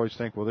Scriptures, they always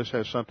think, well, this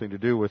has something to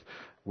do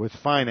with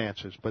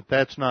finances. But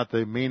that's not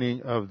the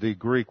meaning of the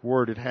Greek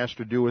word. It has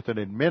to do with an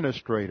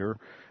administrator,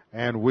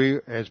 and we,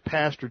 as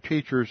pastor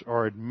teachers,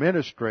 are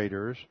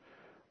administrators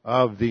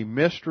of the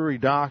mystery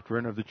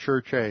doctrine of the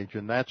church age,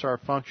 and that's our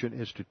function,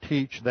 is to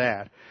teach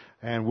that.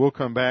 And we'll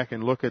come back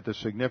and look at the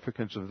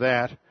significance of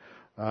that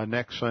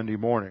next Sunday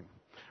morning.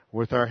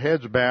 With our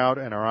heads bowed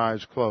and our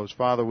eyes closed,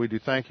 Father, we do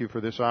thank you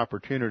for this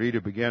opportunity to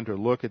begin to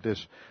look at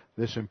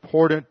this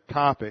important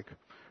topic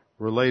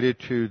related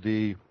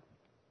to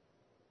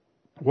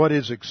what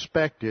is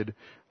expected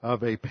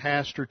of a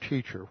pastor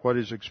teacher, what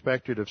is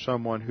expected of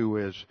someone who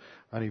is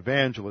an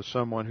evangelist,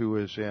 someone who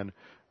is in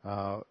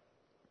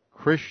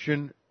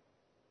Christian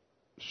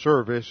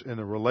service in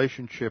the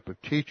relationship of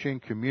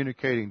teaching,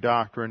 communicating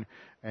doctrine,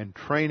 and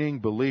training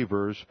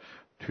believers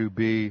to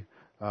be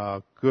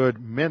good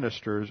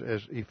ministers,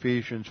 as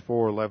Ephesians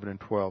 4:11 and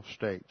 12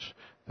 states,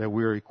 that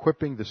we are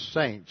equipping the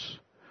saints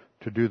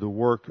to do the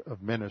work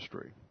of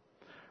ministry.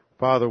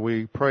 Father,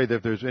 we pray that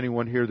if there's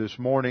anyone here this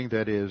morning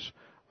that is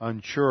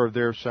unsure of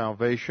their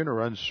salvation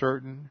or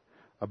uncertain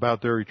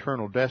about their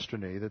eternal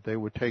destiny, that they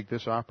would take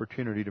this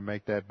opportunity to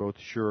make that both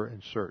sure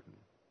and certain.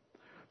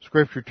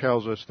 Scripture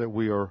tells us that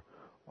we are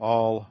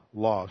all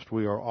lost.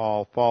 We are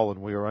all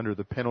fallen. We are under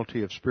the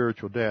penalty of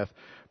spiritual death.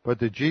 But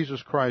that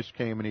Jesus Christ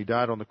came and He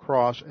died on the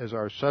cross as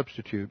our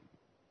substitute,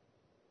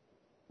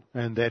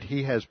 and that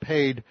He has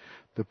paid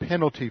the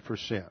penalty for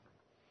sin.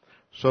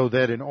 So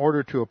that in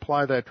order to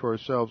apply that to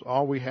ourselves,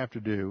 all we have to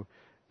do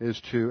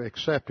is to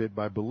accept it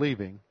by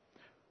believing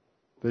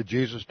that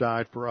Jesus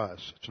died for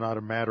us. It's not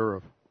a matter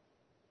of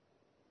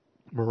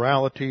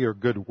morality or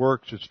good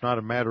works. It's not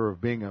a matter of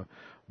being a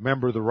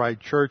member of the right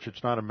church.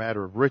 It's not a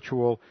matter of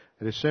ritual.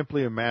 It is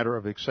simply a matter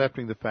of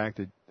accepting the fact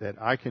that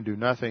I can do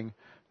nothing.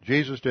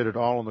 Jesus did it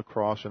all on the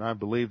cross, and I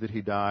believe that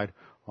He died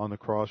on the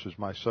cross as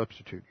my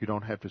substitute. You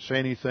don't have to say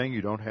anything.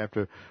 You don't have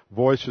to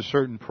voice a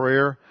certain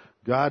prayer.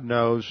 God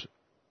knows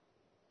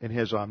in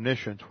His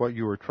omniscience what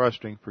you are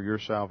trusting for your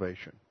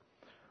salvation.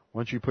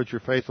 Once you put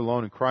your faith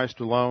alone in Christ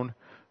alone,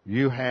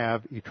 you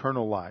have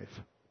eternal life,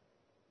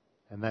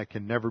 and that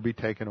can never be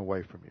taken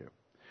away from you.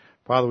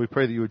 Father, we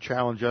pray that you would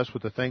challenge us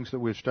with the things that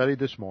we've studied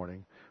this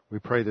morning. We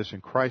pray this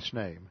in Christ's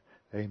name.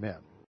 Amen.